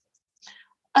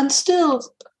 And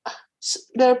still,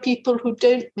 there are people who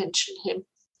don't mention him.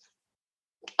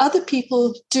 Other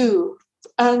people do.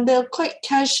 And they'll quite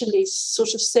casually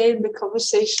sort of say in the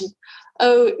conversation,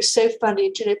 "Oh, it was so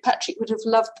funny. Patrick would have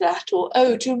loved that." Or,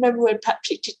 "Oh, do you remember when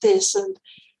Patrick did this?" And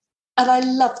I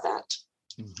love that.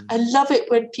 I love it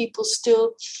when people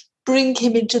still bring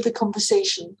him into the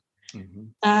conversation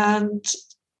and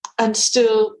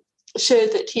still show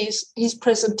that he's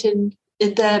present in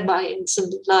their minds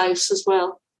and lives as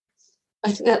well.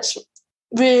 I think that's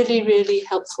really, really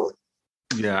helpful.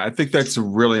 Yeah, I think that's a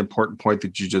really important point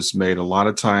that you just made. A lot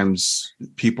of times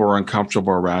people are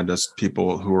uncomfortable around us,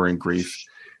 people who are in grief,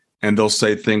 and they'll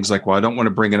say things like, "Well, I don't want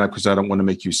to bring it up because I don't want to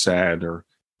make you sad," or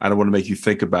 "I don't want to make you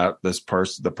think about this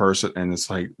person, the person." And it's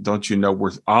like, don't you know,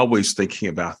 we're always thinking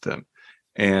about them.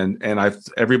 And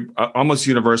almost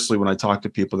universally, when I talk to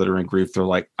people that are in grief, they're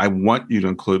like, I want you to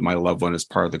include my loved one as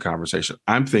part of the conversation.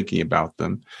 I'm thinking about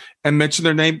them, and mention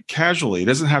their name casually. It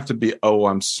doesn't have to be, oh,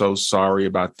 I'm so sorry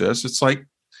about this. It's like,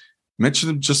 mention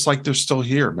them just like they're still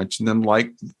here. Mention them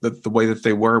like the way that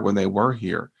they were when they were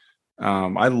here. We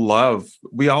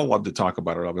all love to talk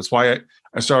about it. That's why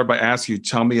I started by asking you,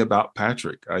 tell me about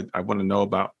Patrick. I want to know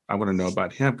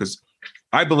about him, because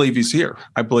I believe he's here.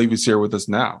 I believe he's here with us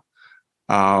now.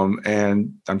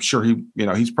 And I'm sure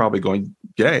he's probably going,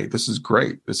 yay, this is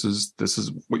great. This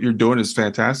is what you're doing is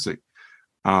fantastic.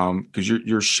 Because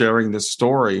you're sharing this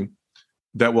story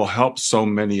that will help so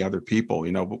many other people.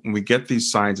 When we get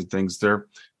these signs and things, they're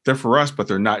for us, but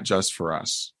they're not just for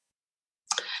us.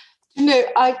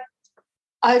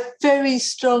 I very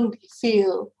strongly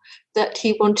feel that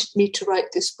he wanted me to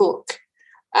write this book.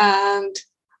 And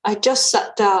I just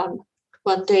sat down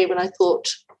one day when I thought,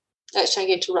 actually, I'm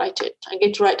going to write it. I'm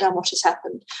going to write down what has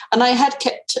happened. And I had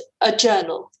kept a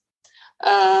journal.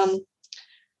 And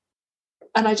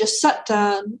I just sat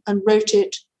down and wrote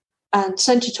it and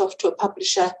sent it off to a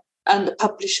publisher. And the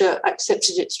publisher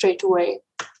accepted it straight away.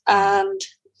 And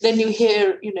then you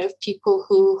hear, people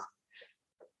who,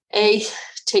 A,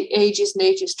 take ages and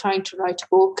ages trying to write a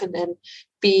book, and then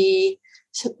B,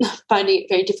 finding it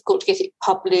very difficult to get it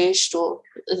published,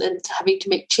 and then having to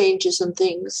make changes and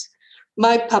things.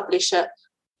 My publisher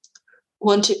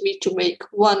wanted me to make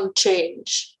one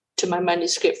change to my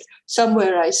manuscript.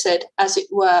 Somewhere I said, as it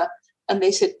were, and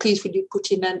they said, please, will you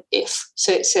put in an if?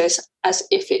 So it says, as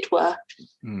if it were.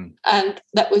 Mm. And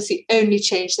that was the only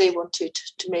change they wanted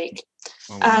to make.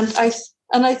 Oh, wow.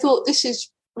 And I thought, this is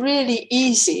really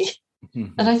easy.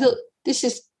 Mm-hmm. And I thought, this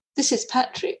is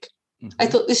Patrick. Mm-hmm. I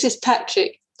thought, this is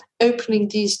Patrick opening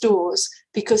these doors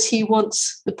because he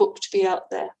wants the book to be out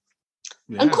there.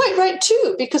 Yeah. And quite right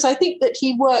too, because I think that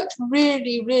he worked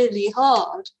really, really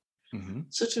hard, mm-hmm.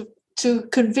 sort of to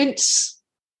convince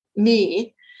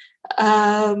me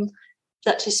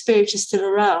that his spirit is still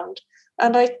around.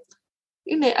 And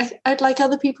I'd like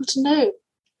other people to know.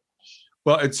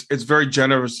 Well, it's very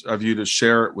generous of you to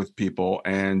share it with people,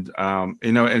 and and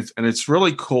it's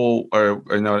really cool.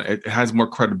 It has more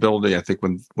credibility, I think,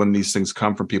 when these things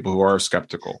come from people who are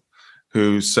skeptical,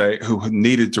 who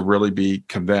needed to really be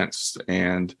convinced.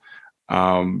 And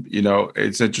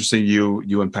it's interesting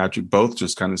you and Patrick both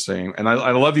just kind of saying, and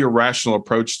I love your rational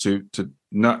approach to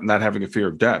not having a fear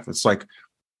of death. It's like,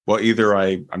 well, either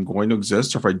I'm going to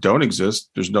exist, or if I don't exist,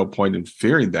 there's no point in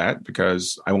fearing that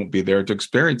because I won't be there to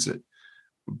experience it.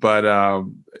 But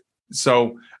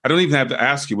so I don't even have to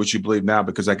ask you what you believe now,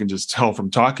 because I can just tell from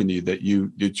talking to you that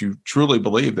you truly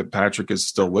believe that Patrick is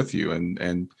still with you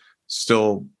and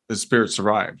still his spirit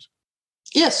survived.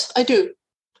 Yes, I do.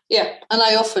 Yeah, and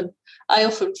I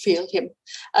often feel him.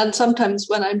 And sometimes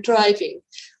when I'm driving,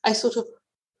 I sort of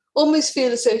almost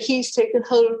feel as though he's taken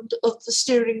hold of the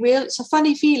steering wheel. It's a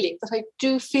funny feeling, but I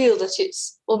do feel that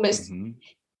it's almost mm-hmm.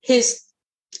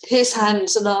 his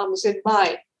hands and arms in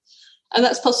mine. And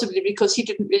that's possibly because he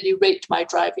didn't really rate my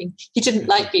driving. He didn't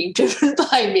like being driven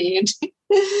by me. And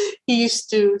he used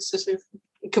to sort of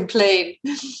complain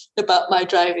about my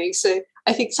driving. So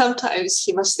I think sometimes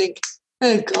he must think,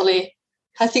 oh, golly,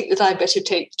 I think that I better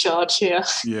take charge here.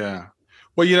 Yeah.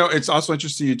 Well, it's also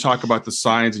interesting you talk about the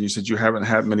signs, and you said you haven't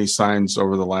had many signs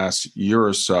over the last year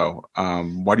or so.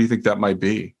 Why do you think that might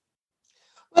be?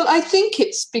 Well, I think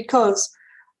it's because,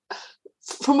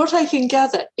 from what I can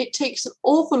gather, it takes an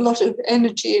awful lot of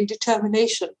energy and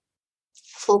determination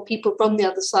for people from the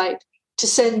other side to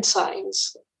send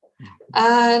signs.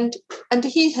 And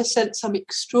he has sent some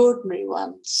extraordinary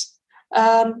ones.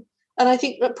 And I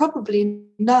think that probably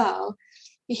now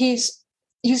he's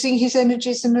using his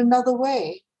energies in another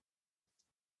way.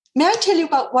 May I tell you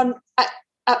about one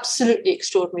absolutely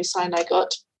extraordinary sign I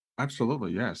got?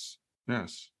 Absolutely, yes.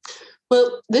 Yes.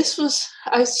 Well,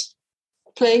 I was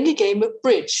playing a game of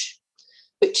bridge,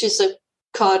 which is a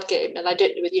card game, and I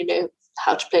don't know whether you know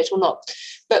how to play it or not,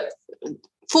 but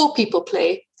 4 people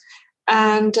play,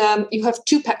 and you have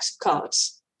 2 packs of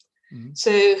cards. Mm-hmm.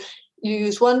 So you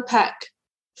use 1 pack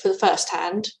for the first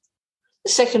hand,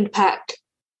 the second pack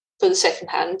for the second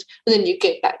hand, and then you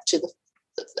get back to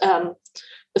the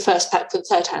first pack for the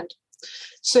third hand.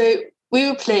 So we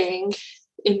were playing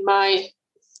in my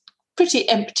pretty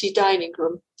empty dining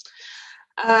room,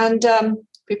 and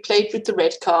we played with the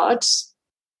red cards.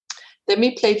 Then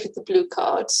we played with the blue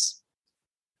cards.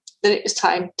 Then it was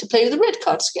time to play with the red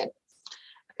cards again.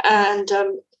 And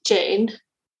Jane,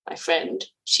 my friend,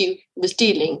 she was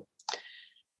dealing.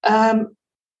 And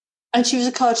she was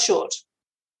a card short,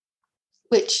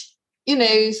 which,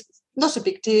 is not a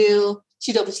big deal.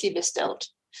 she'd obviously misdealt.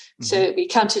 So we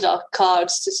counted our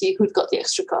cards to see who'd got the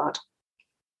extra card.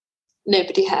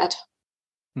 Nobody had.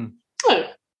 Oh,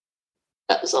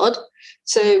 that was odd.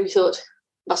 So we thought,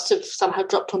 must have somehow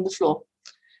dropped on the floor.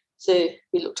 So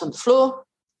we looked on the floor,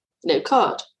 no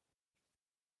card.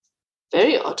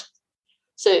 Very odd.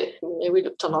 So we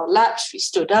looked on our laps, we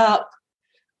stood up,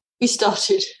 we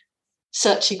started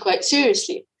searching quite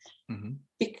seriously.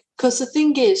 Because the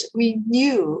thing is, we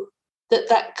knew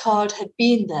that card had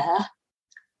been there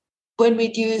when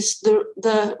we'd used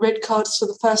the red cards for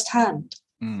the first hand.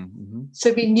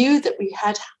 So we knew that we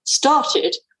had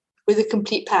started with a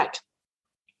complete pack.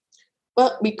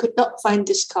 Well, we could not find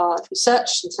this card. We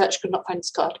searched and searched, could not find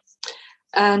this card.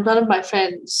 And one of my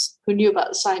friends who knew about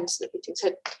the signs and everything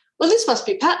said, well, this must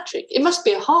be Patrick. It must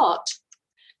be a heart.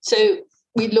 So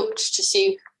we looked to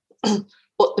see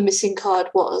what the missing card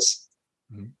was.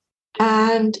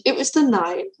 And it was the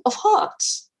 9 of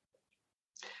hearts.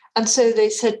 And so they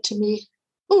said to me,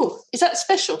 oh, is that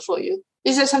special for you?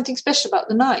 Is there something special about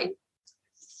the 9?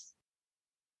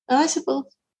 And I said, well,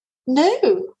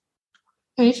 no.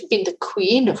 I mean, if it'd been the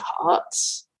Queen of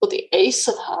Hearts or the Ace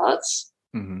of Hearts,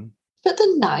 but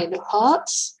the 9 of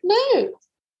Hearts, no.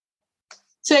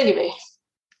 So anyway,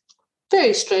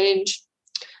 very strange.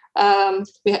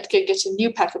 We had to go get a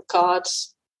new pack of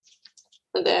cards.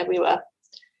 And there we were.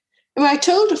 And I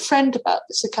told a friend about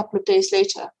this a couple of days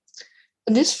later.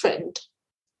 And this friend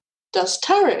does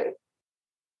tarot,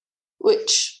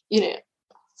 which,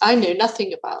 I know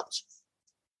nothing about.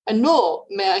 And nor,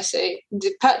 may I say,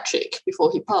 did Patrick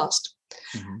before he passed.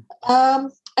 And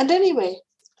anyway,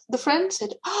 the friend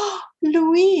said,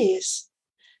 Louise,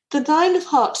 the 9 of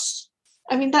Hearts,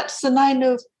 I mean, that's the 9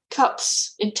 of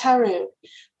Cups in tarot.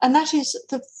 And that is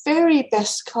the very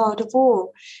best card of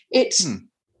all. It's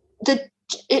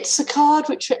the card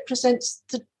which represents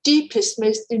the deepest,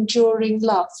 most enduring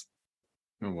love.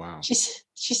 Oh, wow.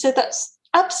 She said that's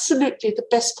absolutely the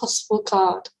best possible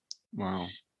card. Wow.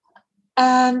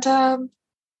 And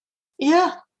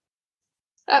yeah,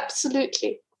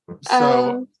 absolutely.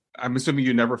 So I'm assuming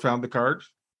you never found the card?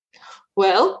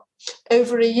 Well,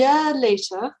 over a year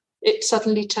later, it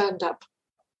suddenly turned up.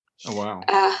 Oh,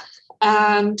 wow.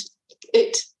 And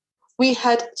we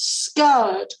had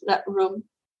scoured that room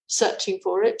searching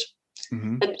for it,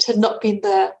 and it had not been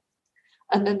there.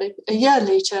 And then a year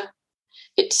later,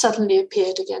 it suddenly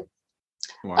appeared again.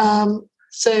 Wow.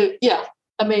 So, yeah,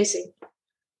 amazing.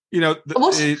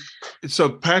 So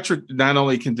Patrick not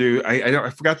only can do, I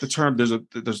forgot the term, there's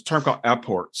a term called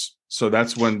apports. So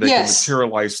that's when they can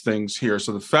materialize things here.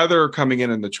 So the feather coming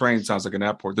in the train sounds like an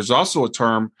apport. There's also a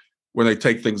term when they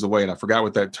take things away, and I forgot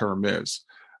what that term is.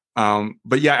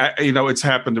 But yeah, it's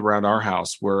happened around our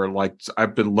house where like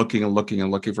I've been looking and looking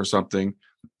and looking for something,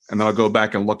 and then I'll go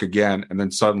back and look again, and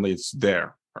then suddenly it's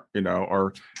there.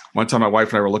 Or one time my wife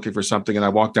and I were looking for something, and I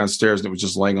walked downstairs and it was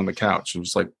just laying on the couch. It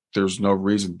was like, there's no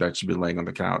reason that should be laying on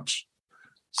the couch.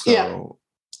 So,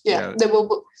 yeah.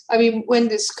 When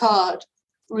this card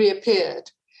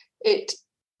reappeared, it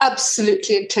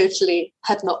absolutely and totally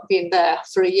had not been there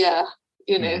for a year,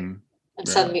 and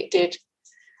suddenly it did.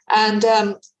 And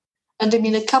I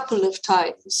mean, a couple of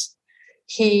times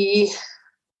he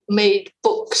made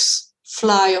books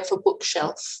fly off a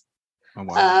bookshelf. Oh,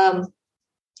 wow.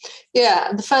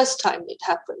 And the first time it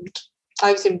happened,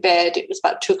 I was in bed. It was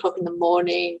about 2:00 in the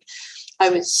morning. I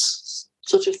was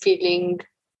sort of feeling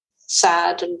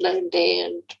sad and lonely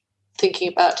and thinking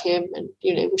about him and,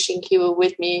 wishing he were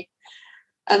with me.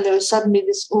 And there was suddenly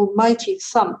this almighty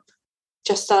thump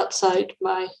just outside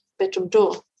my bedroom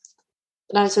door.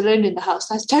 And I was alone in the house.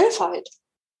 And I was terrified.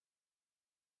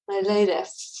 I lay there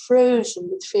frozen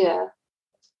with fear.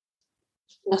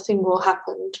 Nothing more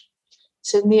happened.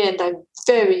 So in the end, I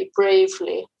very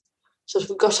bravely sort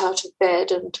of got out of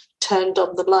bed and turned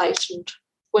on the light and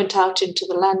went out into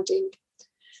the landing.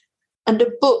 And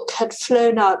a book had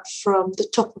flown out from the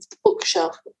top of the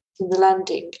bookshelf in the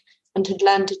landing and had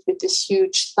landed with this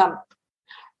huge thump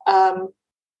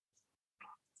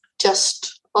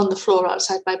just on the floor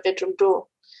outside my bedroom door.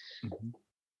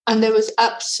 And there was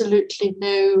absolutely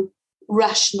no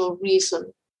rational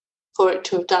reason for it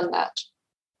to have done that.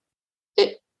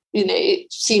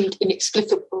 It seemed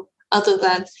inexplicable, other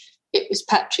than it was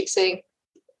Patrick saying,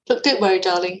 look, don't worry,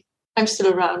 darling, I'm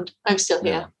still around, I'm still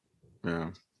here.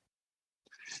 Yeah.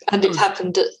 And it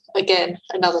happened again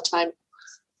another time.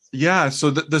 Yeah, so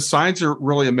the signs are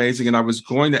really amazing. And I was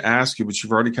going to ask you, but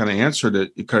you've already kind of answered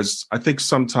it, because I think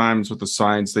sometimes with the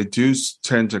signs, they do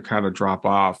tend to kind of drop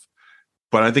off.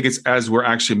 But I think it's as we're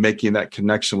actually making that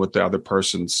connection with the other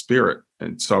person's spirit.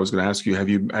 And so I was going to ask you,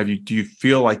 do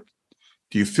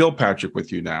you feel Patrick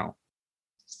with you now?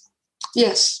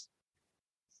 Yes.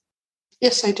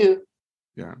 Yes, I do.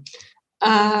 Yeah.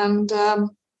 And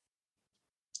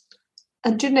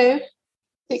you know,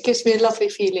 it gives me a lovely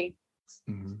feeling.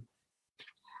 Mm-hmm.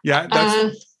 Yeah,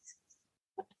 that's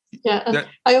and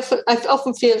I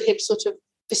often feel him sort of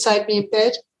beside me in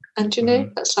bed, and you know,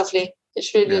 that's lovely.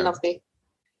 It's really lovely.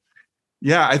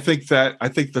 Yeah, I think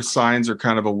the signs are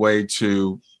kind of a way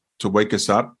to wake us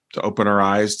up, to open our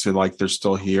eyes to like they're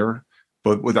still here.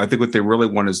 But I think what they really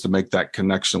want is to make that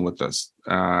connection with us.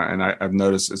 And I've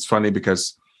noticed it's funny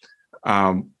because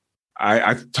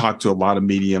I've talked to a lot of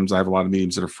mediums. I have a lot of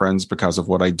mediums that are friends because of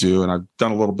what I do. And I've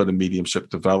done a little bit of mediumship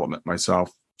development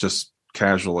myself, just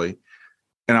casually.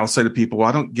 And I'll say to people, well,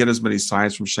 I don't get as many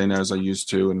signs from Shayna as I used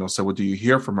to. And they'll say, well, do you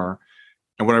hear from her?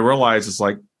 And what I realize is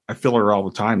like, I feel her all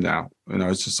the time now. You know,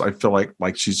 it's just, I feel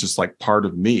like she's just like part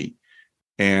of me.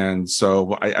 And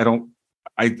so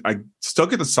I still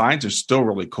get the signs. They're still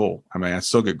really cool. I mean, I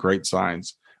still get great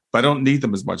signs, but I don't need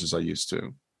them as much as I used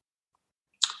to.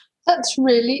 That's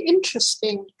really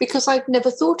interesting because I've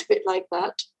never thought of it like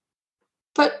that.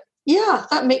 But yeah,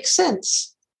 that makes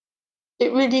sense.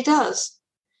 It really does.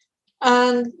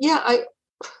 And yeah,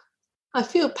 I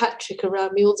feel Patrick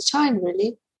around me all the time,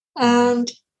 really.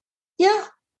 And yeah.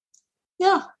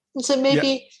 And so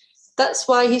maybe that's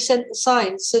why he sent the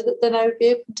signs, so that then I would be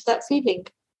open to that feeling.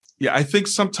 Yeah, I think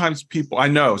sometimes people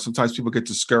get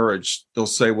discouraged. They'll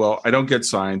say, well, I don't get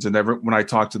signs. And when I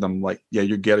talk to them, like, yeah,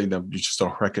 you're getting them. You just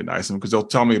don't recognize them because they'll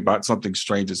tell me about something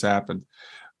strange has happened.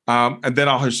 And then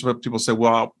I'll hear some people say,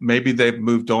 well, maybe they've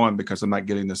moved on because I'm not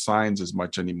getting the signs as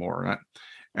much anymore.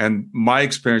 And my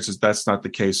experience is that's not the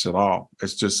case at all.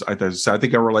 It's just, I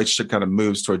think our relationship kind of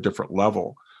moves to a different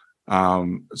level.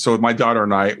 So with my daughter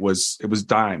and I, it was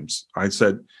dimes. I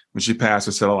said, when she passed,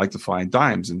 I said, I like to find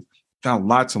dimes, and found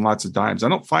lots and lots of dimes. I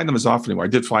don't find them as often anymore. I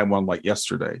did find one like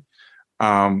yesterday.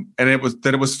 And it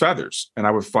was feathers, and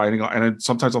I was finding, and then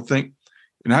sometimes I'll think,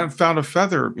 I haven't found a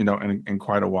feather, in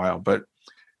quite a while. But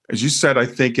as you said, I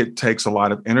think it takes a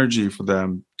lot of energy for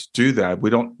them to do that. We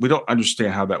don't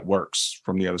understand how that works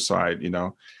from the other side,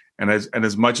 and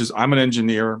as much as I'm an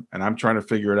engineer and I'm trying to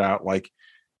figure it out, like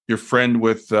your friend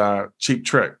with Cheap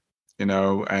Trick,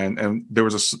 and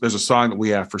there's a song that we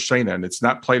have for Shayna, and it's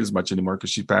not played as much anymore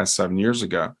because she passed 7 years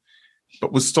ago,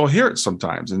 but we'll still hear it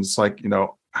sometimes. And it's like,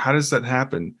 how does that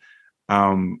happen?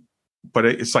 But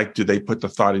it's like, do they put the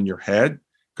thought in your head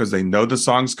because they know the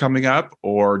song's coming up,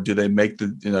 or do they make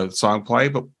the song play?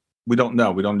 But we don't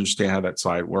know. We don't understand how that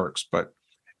side works, but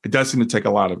it does seem to take a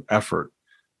lot of effort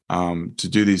to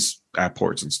do these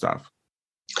apports and stuff.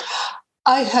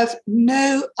 I have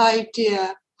no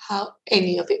idea how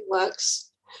any of it works.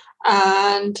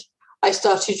 And I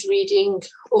started reading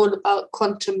all about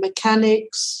quantum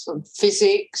mechanics and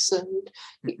physics and,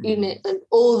 and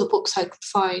all the books I could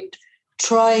find,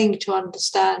 trying to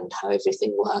understand how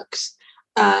everything works.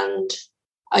 And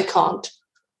I can't.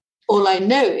 All I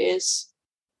know is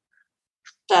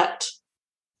that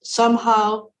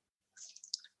somehow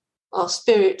our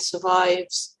spirit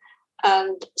survives,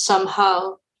 and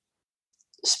somehow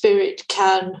spirit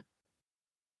can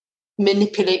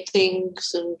manipulate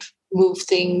things and move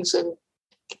things and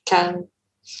can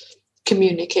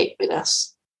communicate with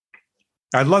us.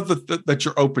 I love that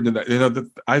you're open to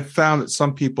that. I found that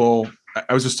some people,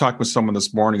 I was just talking with someone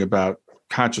this morning about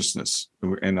consciousness,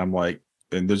 and I'm like,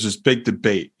 and there's this big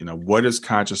debate, what is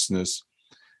consciousness?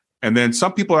 And then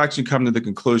some people actually come to the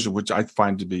conclusion, which I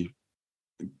find to be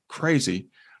crazy.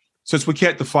 Since we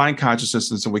can't define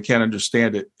consciousness and we can't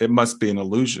understand it, it must be an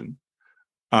illusion.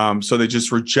 So they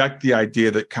just reject the idea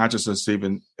that consciousness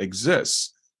even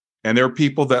exists. And there are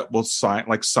people that will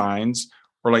like signs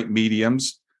or like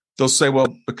mediums. They'll say,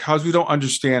 well, because we don't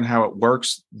understand how it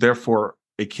works, therefore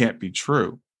it can't be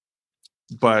true.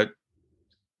 But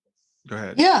go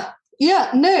ahead.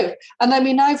 Yeah, no. And I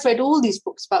mean, I've read all these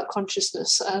books about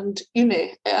consciousness, and,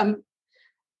 and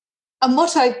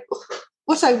what I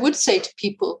would say to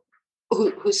people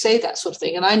who say that sort of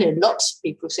thing, and I know lots of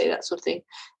people who say that sort of thing,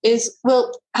 is,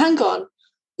 well, hang on,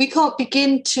 we can't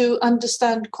begin to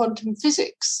understand quantum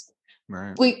physics.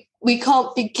 Right. We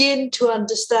can't begin to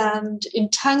understand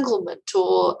entanglement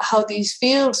or how these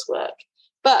fields work,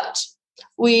 but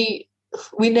we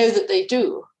know that they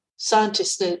do.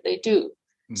 Scientists know that they do.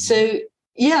 Mm-hmm. So,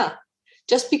 yeah,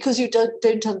 just because you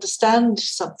don't understand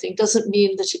something doesn't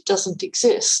mean that it doesn't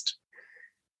exist.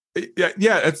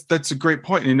 Yeah, that's a great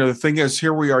point. The thing is,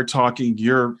 here we are talking.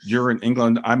 You're in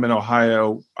England. I'm in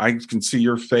Ohio. I can see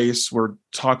your face. We're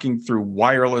talking through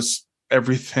wireless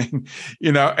everything,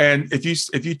 And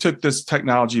if you took this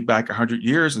technology back 100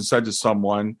 years and said to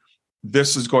someone,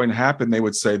 "This is going to happen," they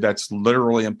would say that's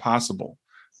literally impossible.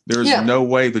 There's no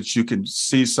way that you can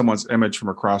see someone's image from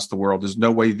across the world. There's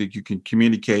no way that you can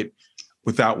communicate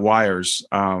without wires.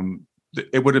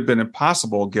 It would have been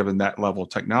impossible given that level of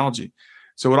technology.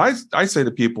 So what I say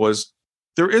to people is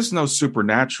there is no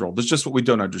supernatural. There's just what we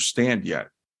don't understand yet.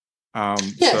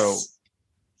 Yes. So.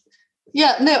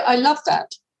 Yeah, no, I love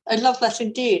that. I love that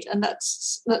indeed. And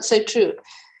that's so true.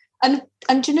 And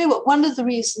you know what? One of the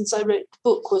reasons I wrote the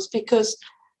book was because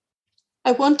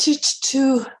I wanted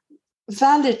to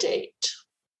validate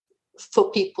for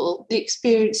people the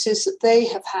experiences that they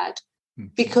have had.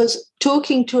 Because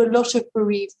talking to a lot of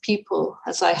bereaved people,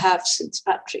 as I have since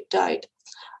Patrick died,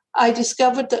 I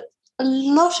discovered that a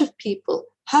lot of people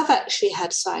have actually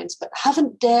had signs but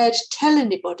haven't dared tell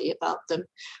anybody about them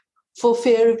for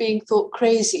fear of being thought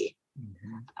crazy.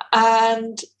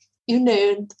 And, you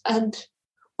know, and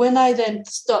when I then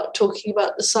start talking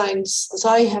about the signs that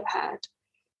I have had,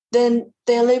 then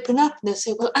they'll open up and they'll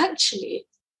say, well, actually,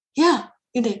 yeah,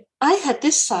 you know, I had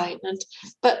this sign,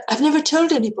 but I've never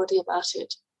told anybody about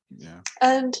it. Yeah.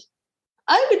 And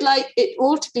I would like it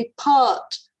all to be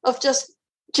part of just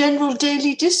general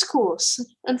daily discourse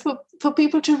and for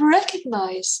people to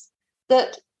recognize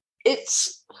that it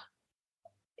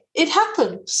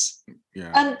happens.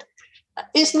 Yeah. And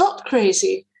it's not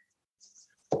crazy.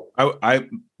 I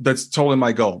that's totally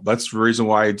my goal. That's the reason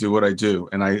why I do what I do.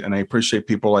 And I appreciate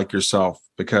people like yourself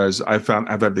because I've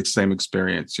had the same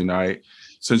experience. You know,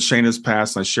 since Shane has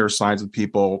passed, I share signs with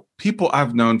people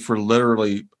I've known for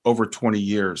literally over 20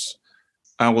 years.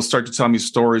 Will start to tell me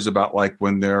stories about like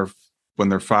when their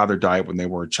father died when they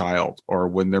were a child, or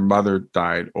when their mother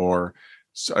died, or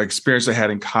experience they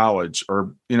had in college,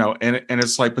 or, you know, and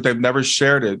it's like, but they've never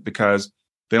shared it because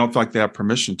they don't feel like they have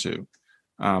permission to,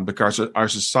 because our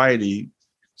society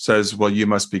says, well, you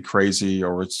must be crazy,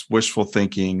 or it's wishful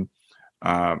thinking.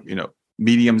 You know,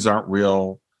 mediums aren't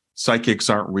real. Psychics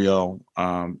aren't real.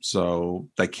 So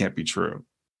that can't be true.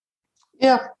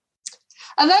 Yeah.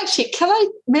 And actually,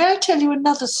 may I tell you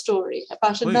another story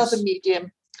about Please. Another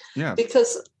medium? Yeah.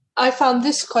 Because I found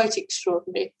this quite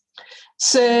extraordinary.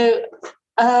 So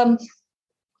I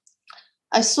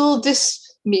saw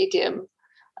this medium,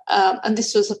 and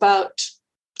this was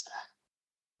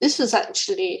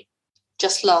actually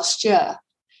just last year.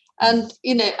 And,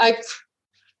 you know,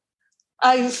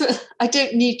 I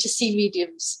don't need to see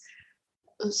mediums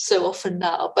so often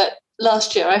now, but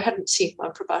last year I hadn't seen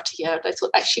one for about a year, and I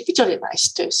thought actually it'd be jolly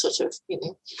nice to sort of, you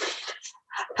know,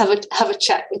 have a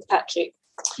chat with Patrick.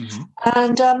 Mm-hmm.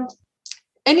 And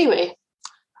anyway,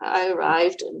 I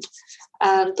arrived, and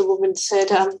the woman said,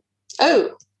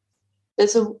 "Oh,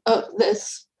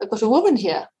 I've got a woman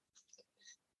here."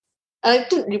 And I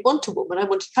didn't really want a woman; I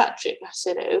wanted Patrick. I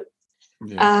said, "Oh,"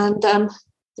 yeah. And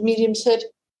the medium said,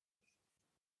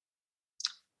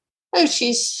 "Oh,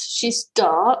 she's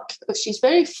dark. Oh, she's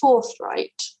very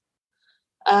forthright.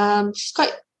 She's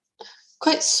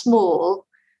quite small,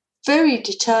 very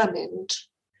determined.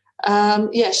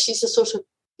 Yeah, she's a sort of,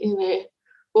 you know,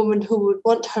 woman who would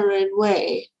want her own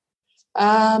way.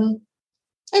 Oh,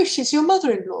 she's your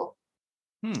mother-in-law."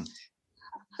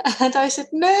 And I said,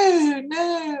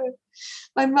 no.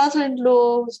 My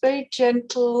mother-in-law was very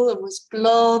gentle and was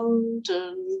blonde,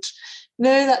 and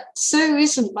no, that so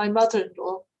isn't my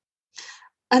mother-in-law.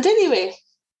 And anyway,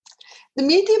 the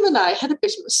medium and I had a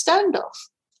bit of a standoff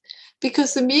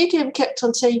because the medium kept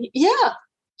on saying, yeah,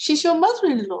 she's your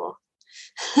mother-in-law.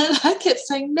 And I kept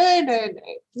saying, no.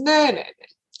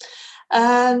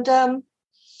 And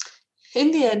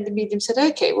in the end, the medium said,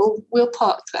 okay, well, we'll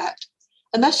park that.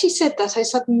 And as she said that, I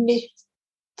suddenly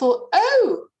thought,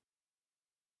 oh,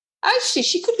 actually,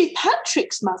 she could be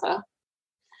Patrick's mother.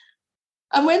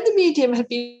 And when the medium had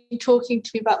been talking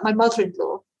to me about my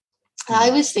mother-in-law, I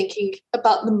was thinking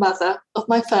about the mother of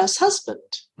my first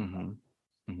husband. Mm-hmm.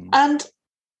 Mm-hmm. And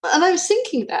I was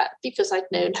thinking that because I'd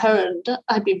known her and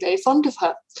I'd been very fond of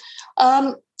her.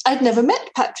 I'd never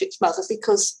met Patrick's mother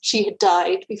because she had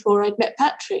died before I'd met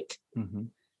Patrick. Mm-hmm.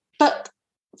 But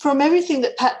from everything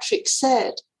that Patrick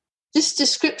said, this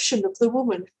description of the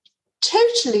woman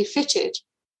totally fitted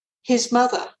his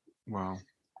mother. Wow.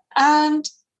 And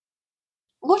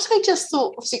what I just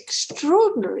thought was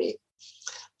extraordinary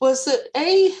was that,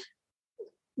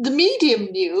 the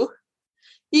medium knew,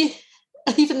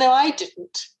 even though I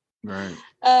didn't. Right.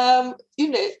 You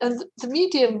know, and the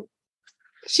medium,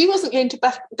 she wasn't going to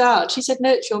back down. She said,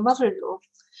 no, it's your mother-in-law.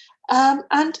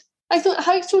 And I thought,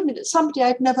 how extraordinary that somebody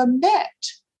I'd never met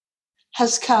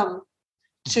has come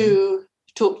to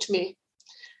talk to me.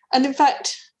 And in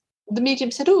fact, the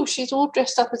medium said, oh, she's all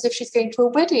dressed up as if she's going to a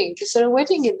wedding. Is there a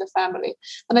wedding in the family?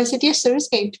 And I said, yes, there is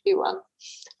going to be one.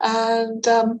 And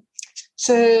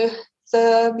so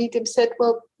the medium said,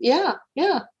 well, yeah.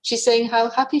 She's saying how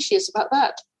happy she is about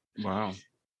that. Wow.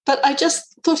 But I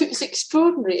just thought it was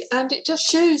extraordinary. And it just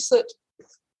shows that,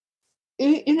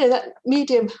 that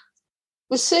medium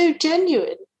was so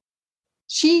genuine.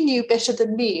 She knew better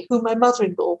than me who my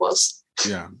mother-in-law was.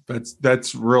 Yeah,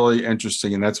 that's really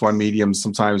interesting. And that's why mediums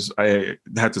sometimes I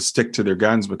have to stick to their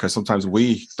guns, because sometimes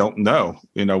we don't know,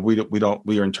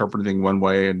 we are interpreting one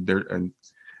way, and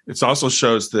it also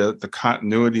shows the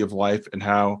continuity of life, and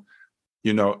how,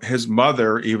 his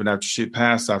mother, even after she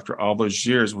passed, after all those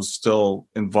years, was still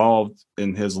involved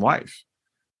in his life.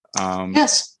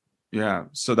 Yes. Yeah.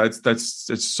 So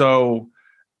it's so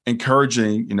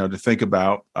encouraging, to think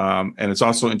about. And it's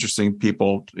also interesting,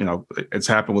 people, it's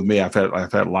happened with me. I've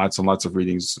had lots and lots of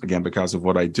readings, again, because of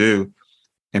what I do,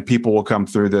 and people will come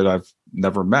through that I've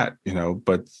never met,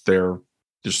 but they're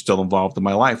still involved in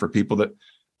my life, or people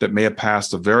that may have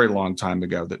passed a very long time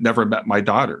ago that never met my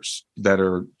daughters, that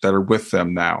are with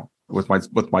them now, with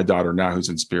my daughter now, who's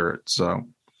in spirit. So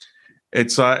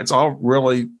it's all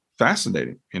really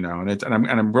fascinating, and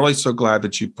I'm really so glad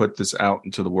that you put this out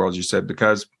into the world, as you said,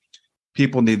 because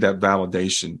people need that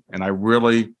validation. And I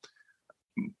really,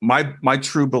 my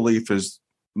true belief is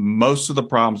most of the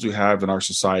problems we have in our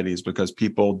society is because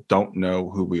people don't know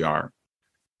who we are.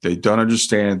 They don't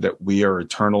understand that we are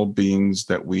eternal beings,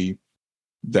 that we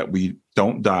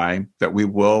don't die, that we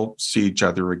will see each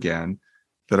other again,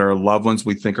 that our loved ones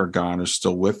we think are gone are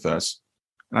still with us.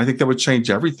 And I think that would change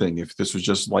everything if this was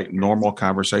just like normal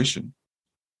conversation.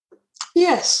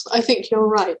 Yes, I think you're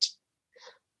right.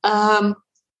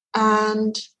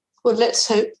 And well, let's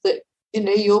hope that,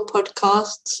 your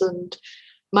podcasts and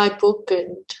my book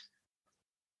and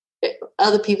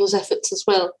other people's efforts as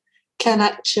well can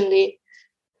actually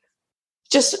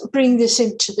just bring this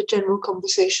into the general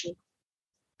conversation.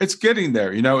 It's getting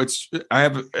there.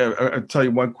 I'll tell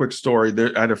you one quick story.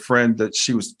 I had a friend that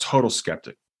she was a total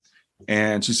skeptic.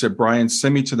 And she said, Brian,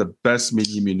 send me to the best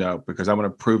medium because I want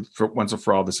to prove once and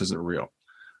for all this isn't real.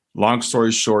 Long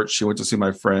story short, she went to see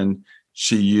my friend.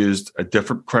 She used a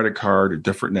different credit card, a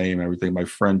different name, and everything. My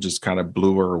friend just kind of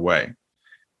blew her away.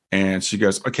 And she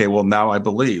goes, okay, well, now I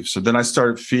believe. So then I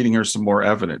started feeding her some more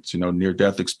evidence,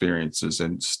 near-death experiences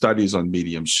and studies on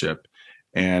mediumship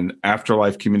and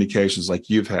afterlife communications like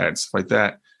you've had, stuff like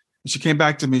that. And she came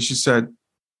back to me. She said,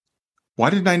 why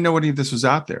didn't I know any of this was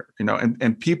out there?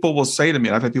 And people will say to me,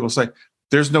 and I've had people say,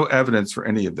 there's no evidence for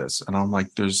any of this. And I'm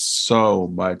like, there's so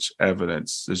much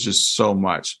evidence. There's just so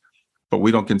much, but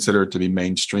we don't consider it to be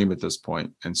mainstream at this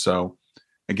point. And so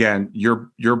again,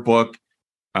 your book,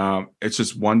 it's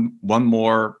just one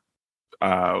more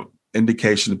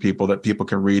indication to people that people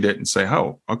can read it and say,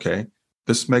 oh, okay,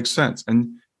 this makes sense.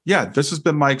 And yeah, this has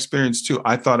been my experience too.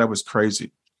 I thought I was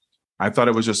crazy. I thought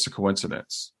it was just a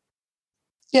coincidence.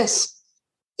 Yes.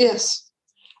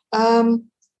 And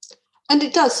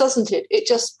it does, doesn't it? It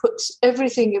just puts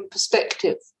everything in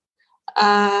perspective.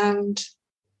 And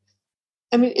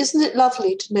I mean, isn't it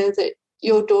lovely to know that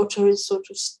your daughter is sort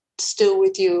of still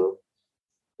with you?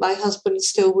 My husband is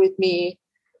still with me.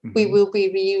 Mm-hmm. We will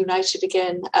be reunited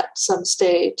again at some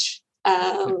stage.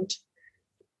 And,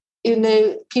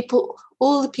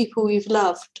 all the people we've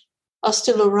loved are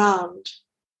still around.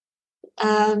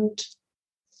 And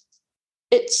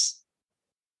it's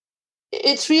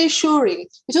reassuring.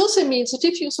 It also means that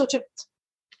if you sort of,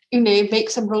 make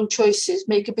some wrong choices,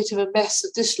 make a bit of a mess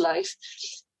of this life,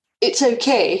 it's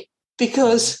okay,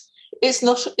 because it's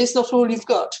not all you've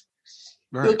got.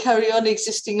 Right. You'll carry on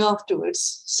existing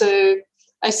afterwards. So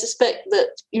I suspect that,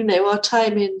 our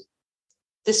time in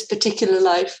this particular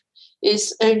life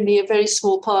is only a very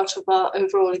small part of our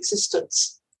overall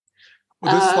existence.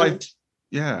 Well, this life,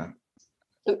 yeah.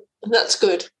 That's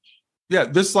good. Yeah,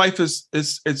 this life is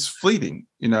fleeting,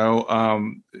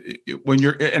 when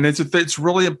you're, and it's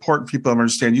really important people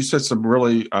understand. You said some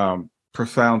really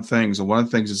profound things, and one of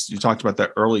the things is you talked about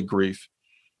that early grief.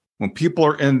 When people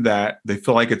are in that, they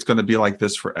feel like it's going to be like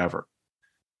this forever,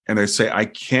 and they say, "I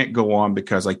can't go on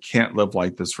because I can't live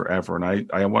like this forever." And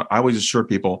I always assure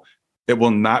people, it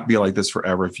will not be like this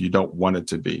forever if you don't want it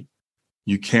to be.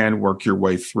 You can work your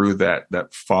way through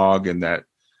that fog and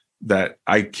that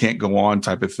I can't go on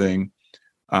type of thing.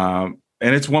 And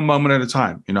it's one moment at a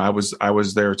time. I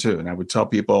was there too. And I would tell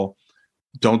people,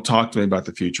 don't talk to me about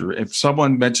the future. If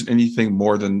someone mentioned anything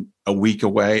more than a week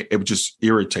away, it would just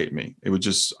irritate me. I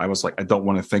was like, I don't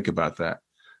want to think about that.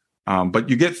 But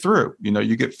you get through,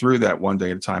 you get through that one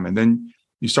day at a time. And then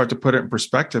you start to put it in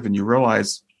perspective and you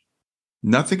realize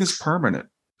nothing is permanent.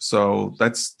 So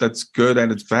that's good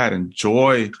and it's bad.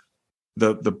 Enjoy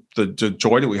the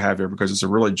joy that we have here, because it's a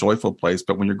really joyful place.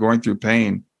 But when you're going through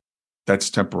pain, that's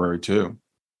temporary too.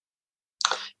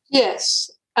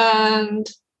 Yes. And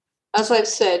as I've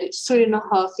said, it's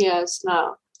 3.5 years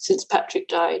now since Patrick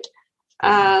died.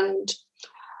 And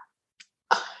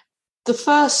the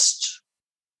first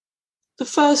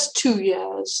 2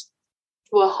 years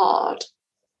were hard.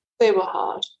 They were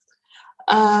hard.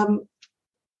 And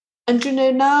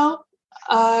now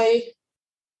I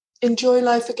enjoy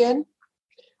life again.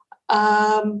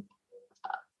 I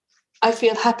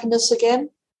feel happiness again.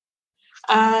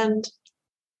 And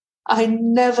I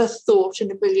never thought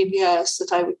in a million years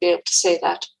that I would be able to say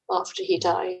that after he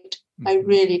died. I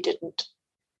really didn't.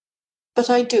 But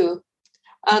I do.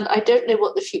 And I don't know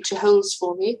what the future holds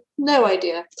for me. No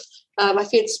idea. I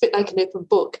feel it's a bit like an open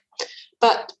book.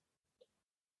 But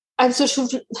I'm sort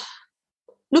of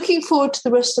looking forward to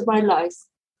the rest of my life.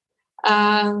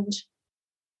 And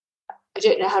I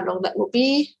don't know how long that will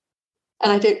be.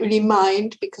 And I don't really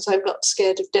mind because I'm not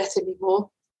scared of death anymore.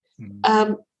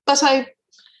 But I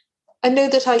know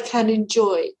that I can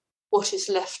enjoy what is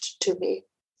left to me.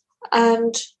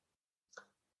 And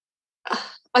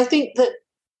I think that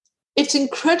it's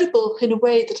incredible in a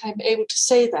way that I'm able to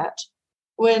say that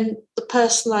when the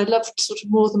person I loved sort of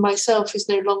more than myself is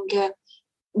no longer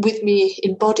with me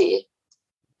in body.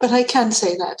 But I can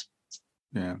say that.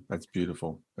 Yeah, that's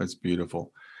beautiful. That's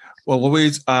beautiful. Well,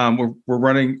 Louise, we're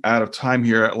running out of time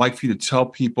here. I'd like for you to tell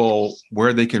people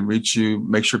where they can reach you.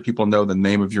 Make sure people know the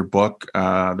name of your book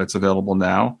that's available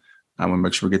now. I'm going to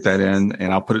make sure we get that in,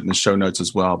 and I'll put it in the show notes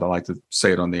as well. But I'd like to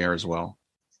say it on the air as well.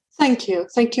 Thank you.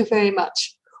 Thank you very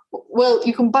much. Well,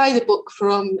 you can buy the book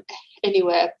from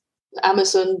anywhere,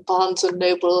 Amazon, Barnes &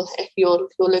 Noble, your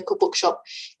local bookshop.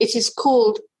 It is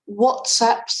called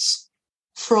WhatsApps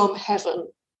from Heaven,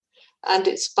 and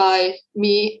it's by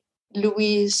me,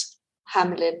 Louise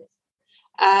Hamlin.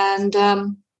 And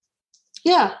I'd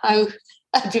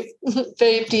be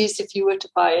very pleased if you were to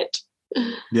buy it.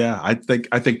 Yeah, I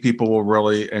think people will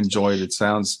really enjoy it. It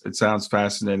sounds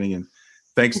fascinating, and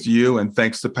thanks to you and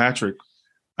thanks to Patrick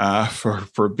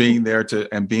for being there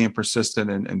and being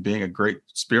persistent and being a great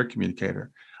spirit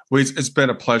communicator. Well, it's been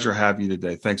a pleasure having you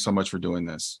today. Thanks so much for doing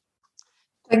this.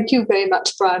 Thank you very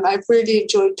much, Brian. I've really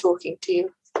enjoyed talking to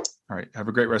you. All right. Have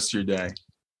a great rest of your day.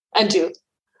 And you.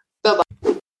 Bye-bye.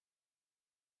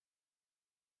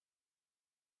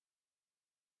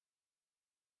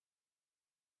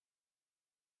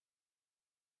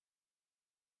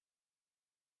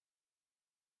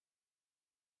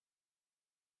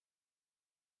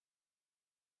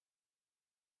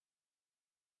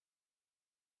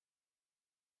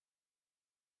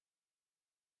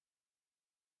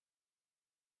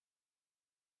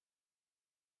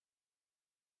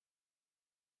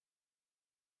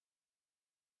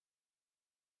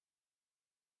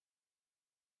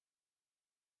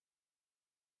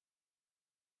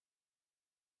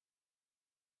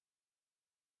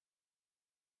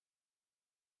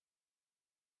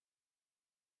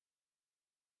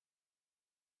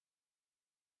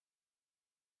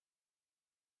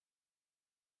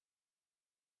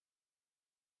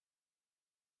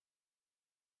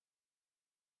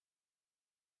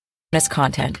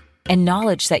 Content and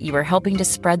knowledge that you are helping to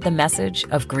spread the message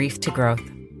of Grief to Growth.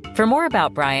 For more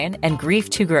about Brian and Grief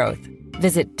to Growth,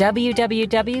 visit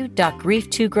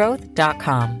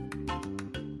www.grieftogrowth.com.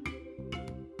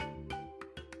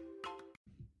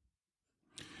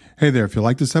 Hey there, if you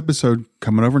like this episode,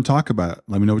 come on over and talk about it.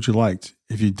 Let me know what you liked.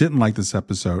 If you didn't like this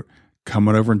episode, come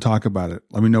on over and talk about it.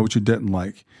 Let me know what you didn't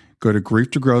like. Go to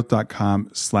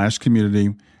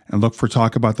grieftogrowth.com/community and look for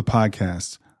Talk About the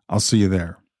Podcast. I'll see you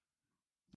there.